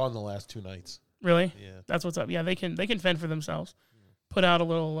 They've been gone the last 2 nights. Really? Yeah. That's what's up. Yeah, they can fend for themselves. Put out a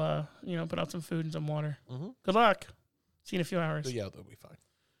little, put out some food and some water. Mm-hmm. Good luck. See you in a few hours. But yeah, they'll be fine.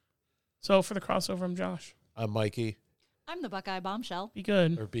 So for the crossover, I'm Josh. I'm Mikey. I'm the Buckeye Bombshell. Be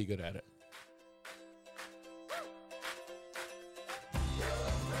good. Or be good at it.